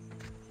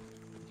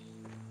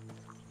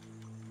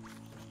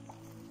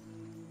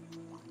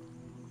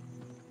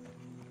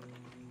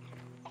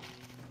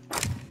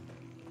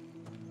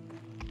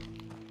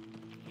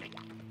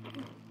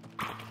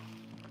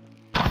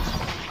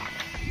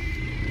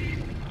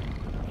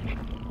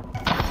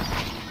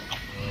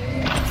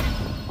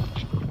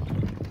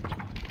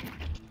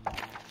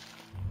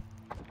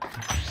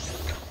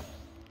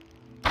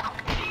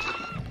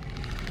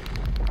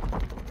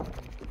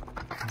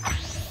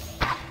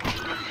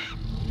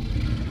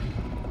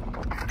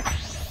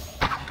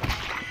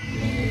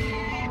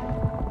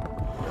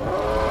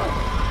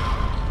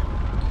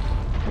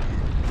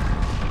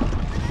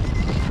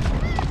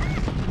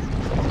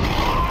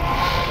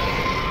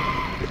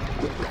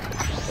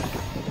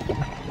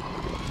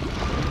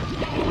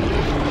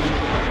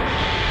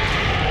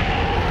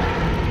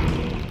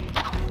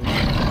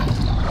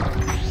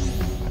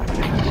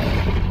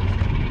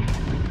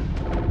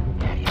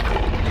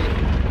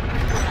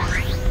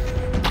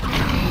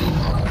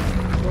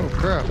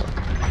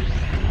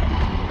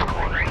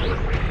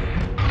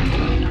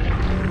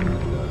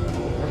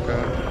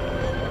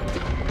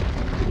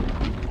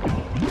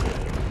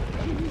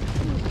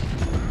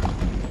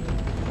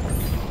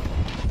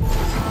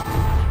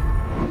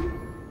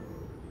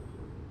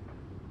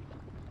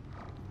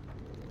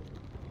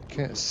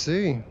 Can't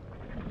see.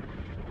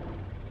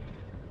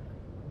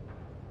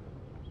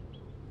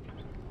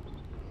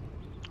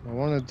 I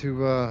wanted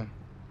to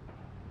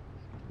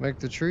make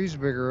the trees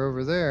bigger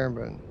over there,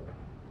 but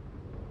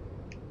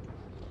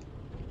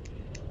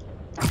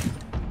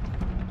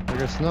I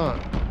guess not.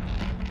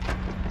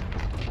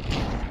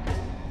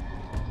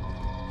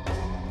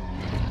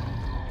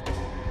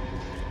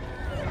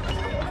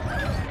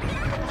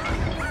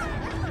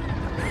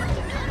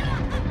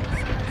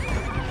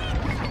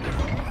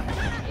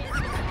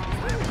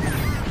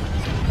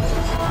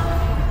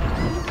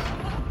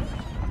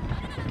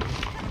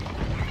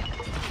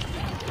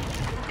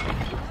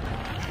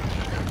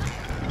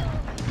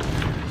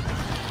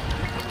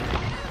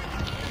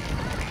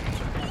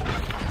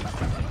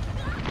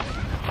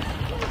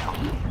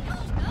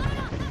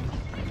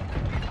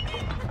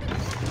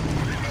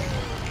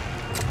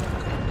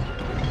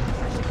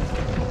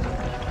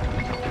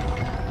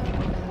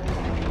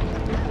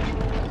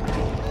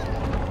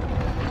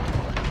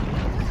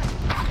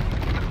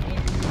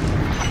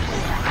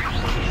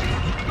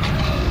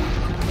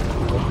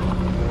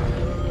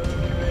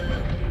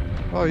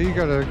 Oh, you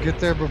gotta get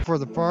there before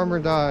the farmer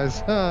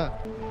dies.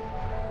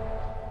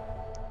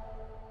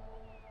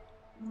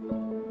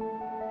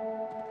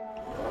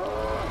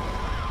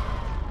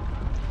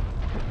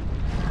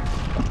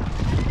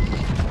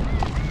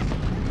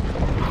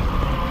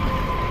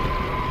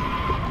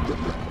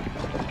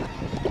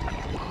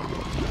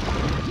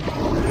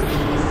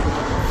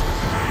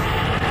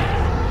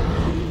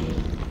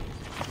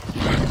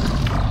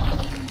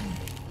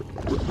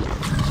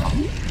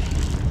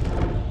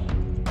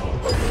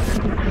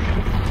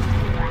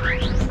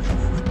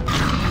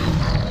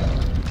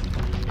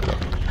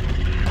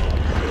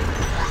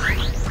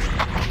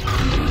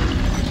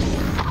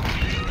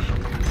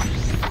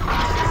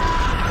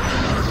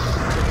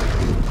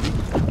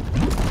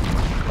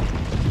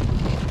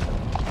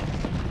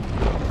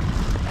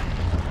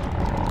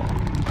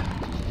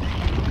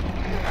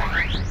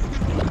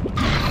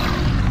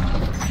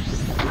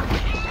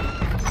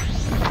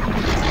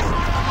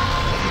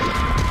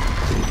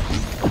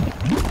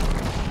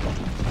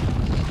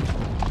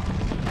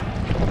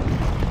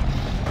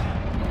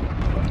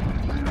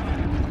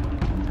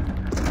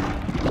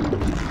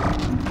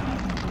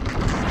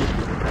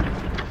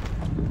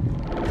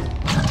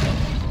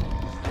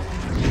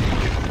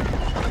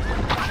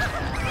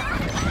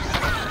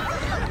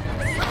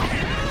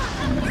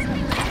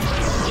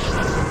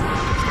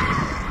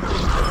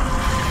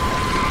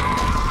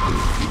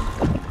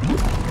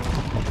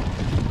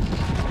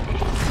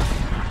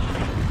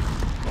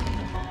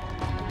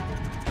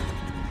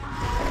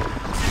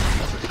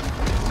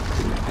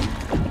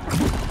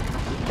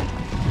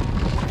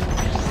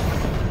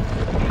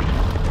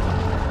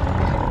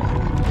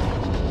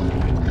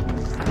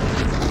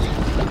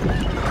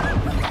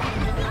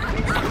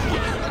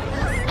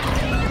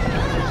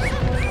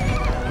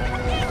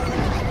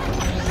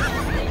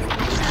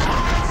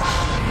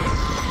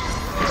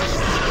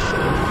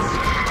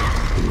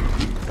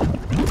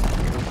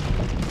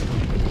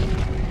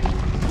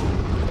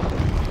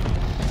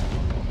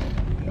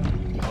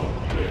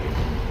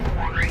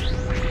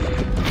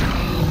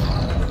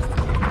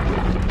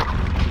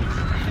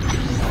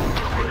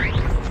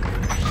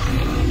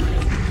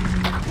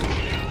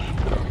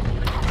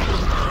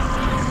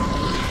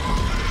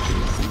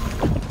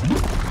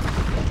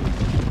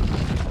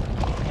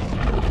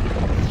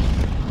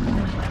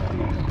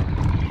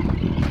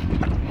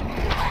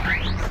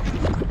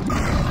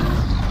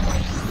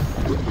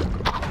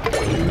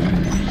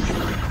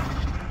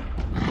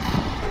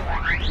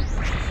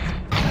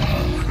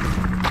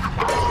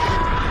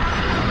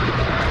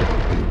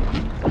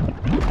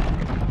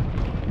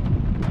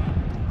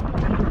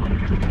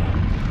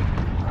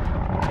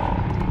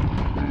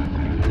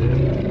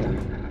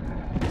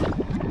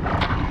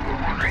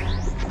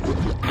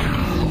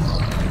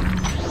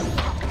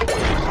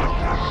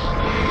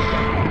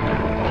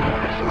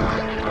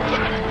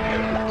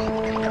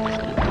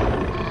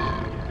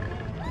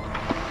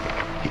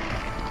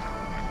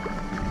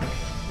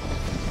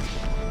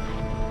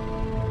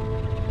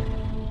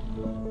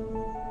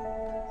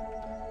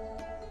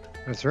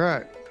 That's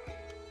right.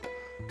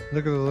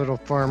 Look at the little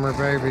farmer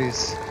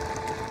babies.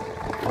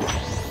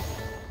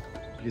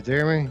 You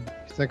dare me?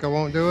 You think I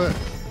won't do it?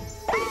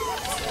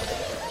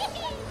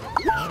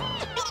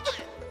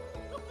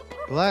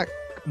 Black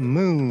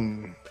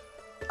Moon.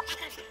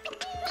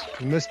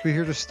 You must be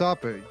here to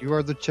stop it. You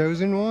are the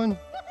chosen one?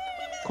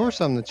 Of course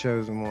I'm the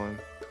chosen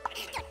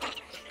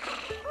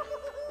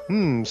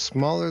one.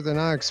 Smaller than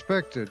I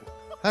expected.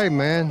 Hey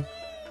man,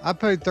 I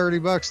paid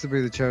 $30 to be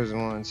the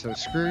chosen one, so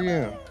screw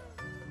you.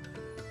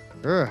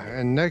 Ugh,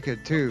 and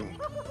naked too.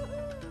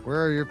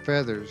 Where are your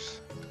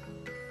feathers?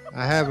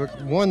 I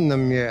haven't won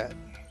them yet.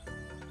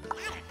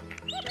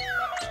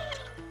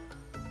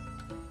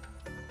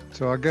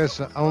 So I guess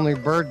only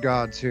bird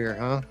gods here,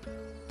 huh?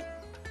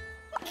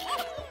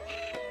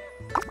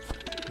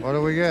 What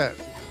do we get?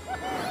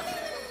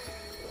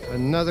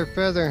 Another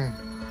feather.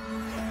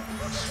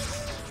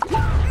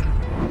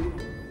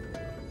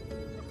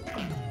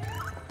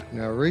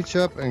 Now reach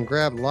up and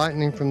grab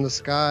lightning from the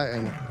sky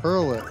and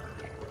hurl it.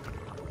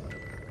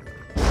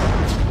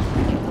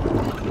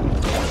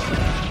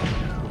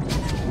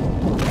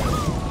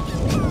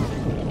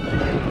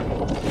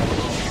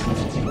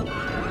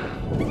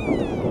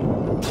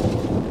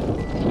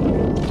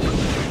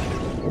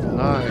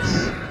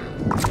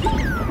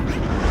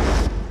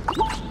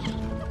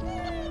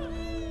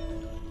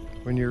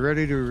 When you're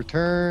ready to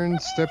return,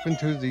 step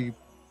into the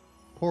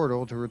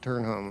portal to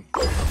return home.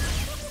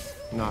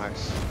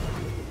 Nice.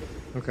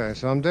 Okay,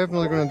 so I'm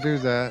definitely going to do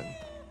that.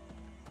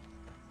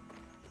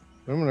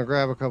 But I'm going to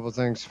grab a couple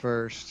things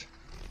first.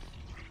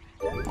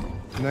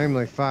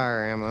 Namely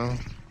fire ammo.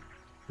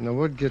 And I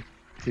would get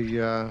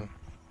the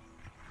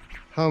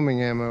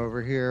homing ammo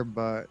over here,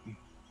 but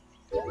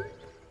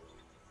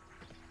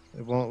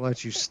it won't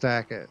let you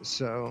stack it.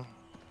 So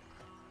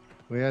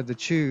we had to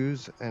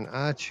choose, and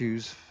I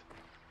choose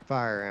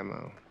fire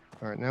ammo.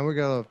 Alright, now we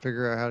gotta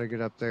figure out how to get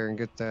up there and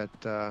get that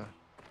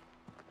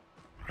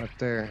up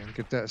there,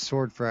 get that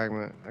sword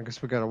fragment. I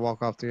guess we gotta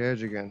walk off the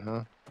edge again,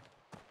 huh?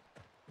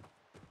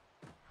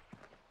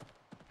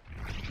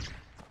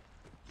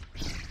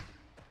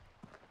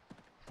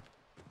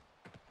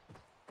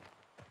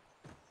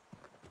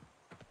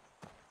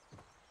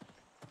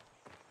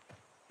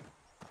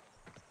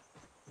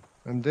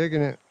 I'm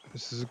digging it.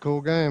 This is a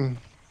cool game,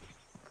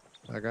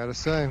 I gotta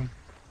say.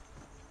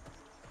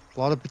 A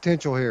lot of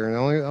potential here, and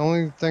the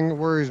only thing that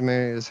worries me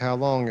is how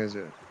long is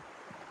it?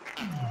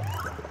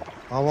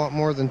 I want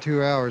more than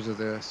 2 hours of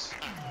this,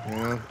 you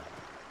know?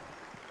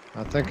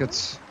 I think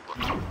it's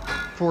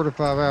 4 to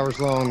 5 hours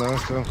long though,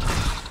 so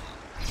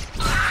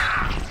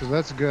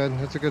that's good.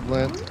 That's a good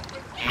length.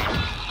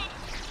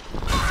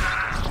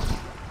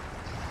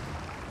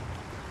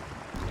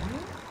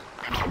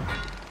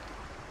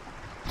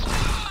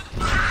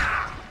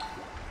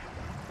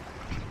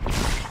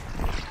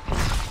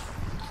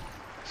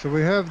 So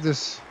we have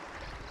this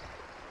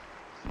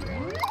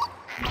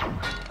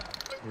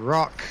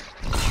rock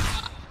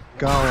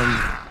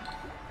golem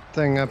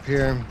thing up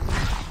here.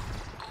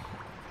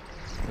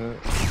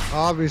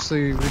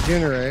 Obviously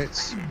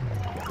regenerates.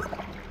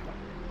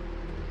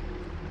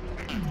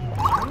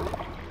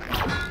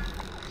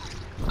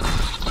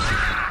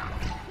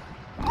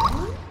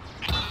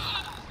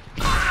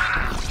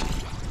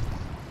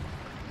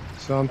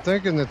 So I'm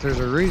thinking that there's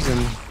a reason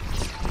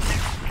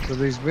for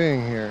these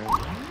being here.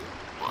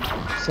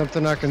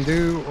 Something I can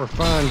do or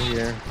find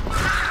here.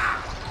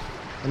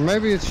 Or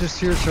maybe it's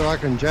just here so I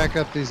can jack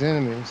up these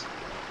enemies.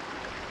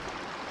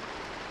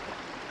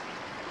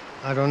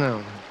 I don't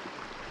know.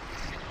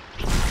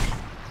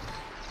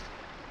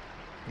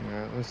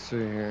 Alright, let's see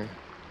here.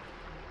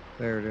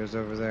 There it is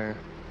over there.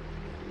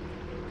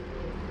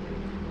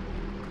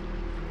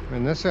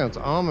 Man, that sounds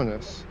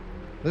ominous.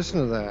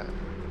 Listen to that.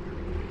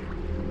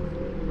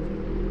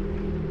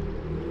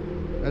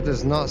 That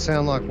does not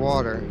sound like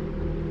water.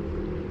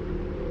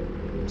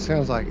 It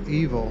sounds like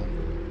evil.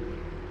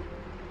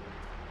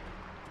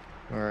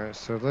 Alright,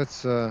 so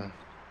let's just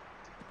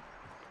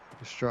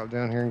drop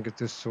down here and get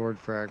this sword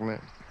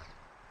fragment.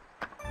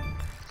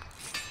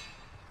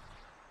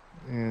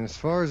 And as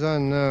far as I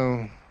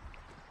know,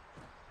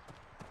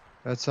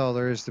 that's all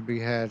there is to be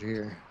had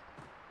here.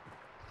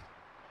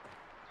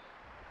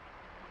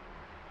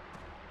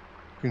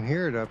 You can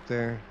hear it up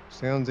there.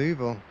 Sounds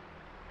evil.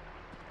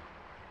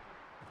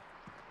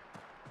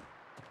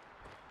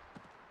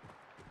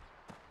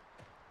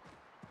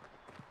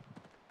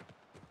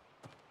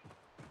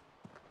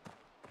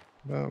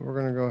 But we're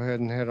gonna go ahead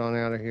and head on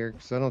out of here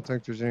because I don't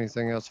think there's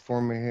anything else for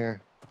me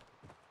here.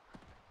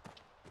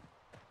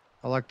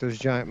 I like those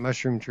giant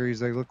mushroom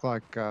trees. They look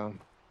like the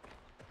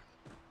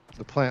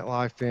plant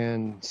life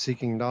in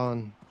Seeking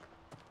Dawn.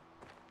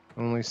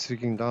 Only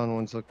Seeking Dawn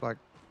ones look like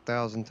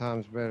 1,000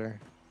 times better.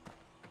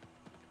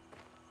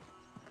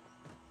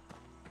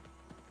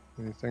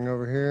 Anything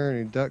over here?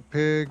 Any duck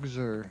pigs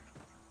or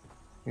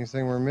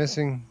anything we're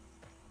missing?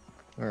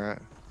 Alright.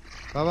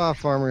 Bye-bye,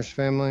 farmers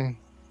family.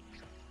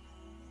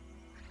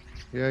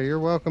 Yeah, you're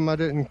welcome. I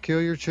didn't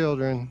kill your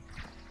children.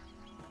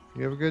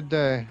 You have a good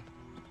day.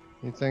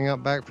 Anything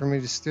out back for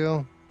me to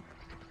steal?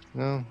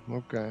 No?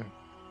 Okay.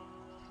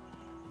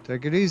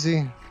 Take it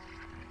easy.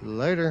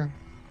 Later.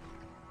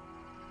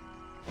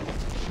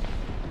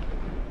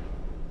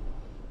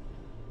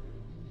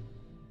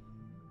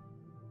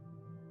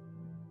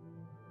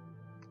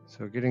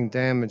 So getting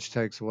damage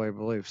takes away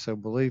belief. So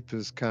belief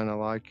is kind of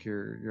like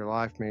your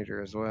life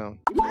meter as well.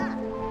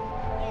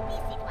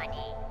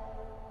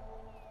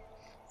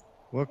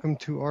 Welcome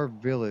to our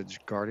village,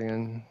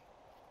 Guardian.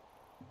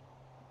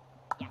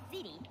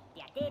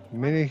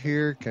 Many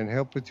here can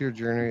help with your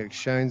journey.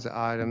 Exchange the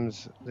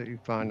items that you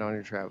find on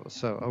your travels.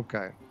 So,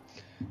 okay.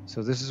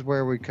 So this is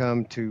where we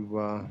come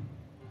to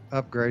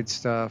upgrade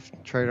stuff,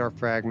 trade our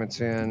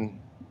fragments in.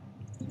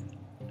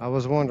 I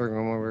was wondering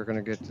when we were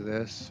going to get to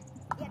this.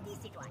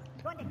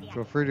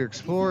 Feel free to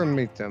explore and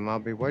meet them. I'll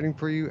be waiting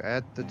for you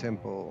at the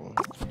temple.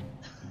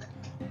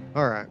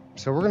 Alright,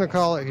 so we're going to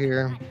call it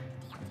here.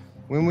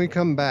 When we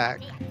come back,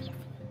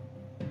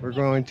 we're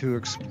going to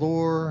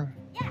explore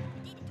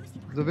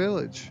the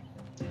village.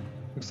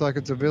 Looks like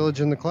it's a village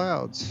in the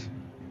clouds.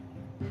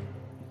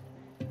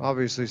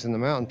 Obviously it's in the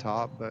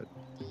mountaintop, but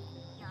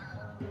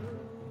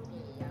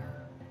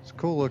it's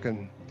cool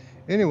looking.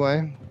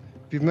 Anyway,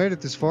 if you've made it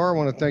this far, I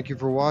want to thank you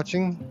for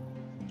watching.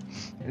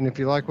 And if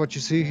you like what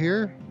you see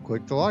here,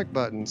 click the like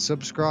button,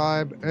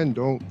 subscribe, and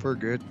don't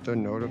forget the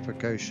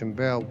notification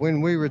bell.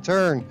 When we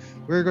return,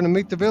 we're going to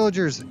meet the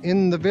villagers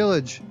in the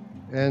village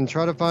and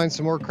try to find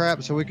some more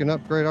crap so we can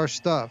upgrade our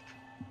stuff.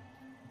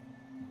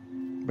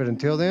 But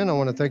until then, I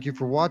want to thank you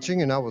for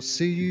watching, and I will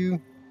see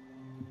you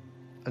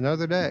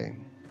another day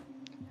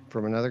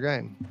from another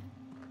game.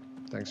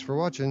 Thanks for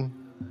watching.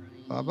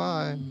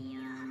 Bye-bye.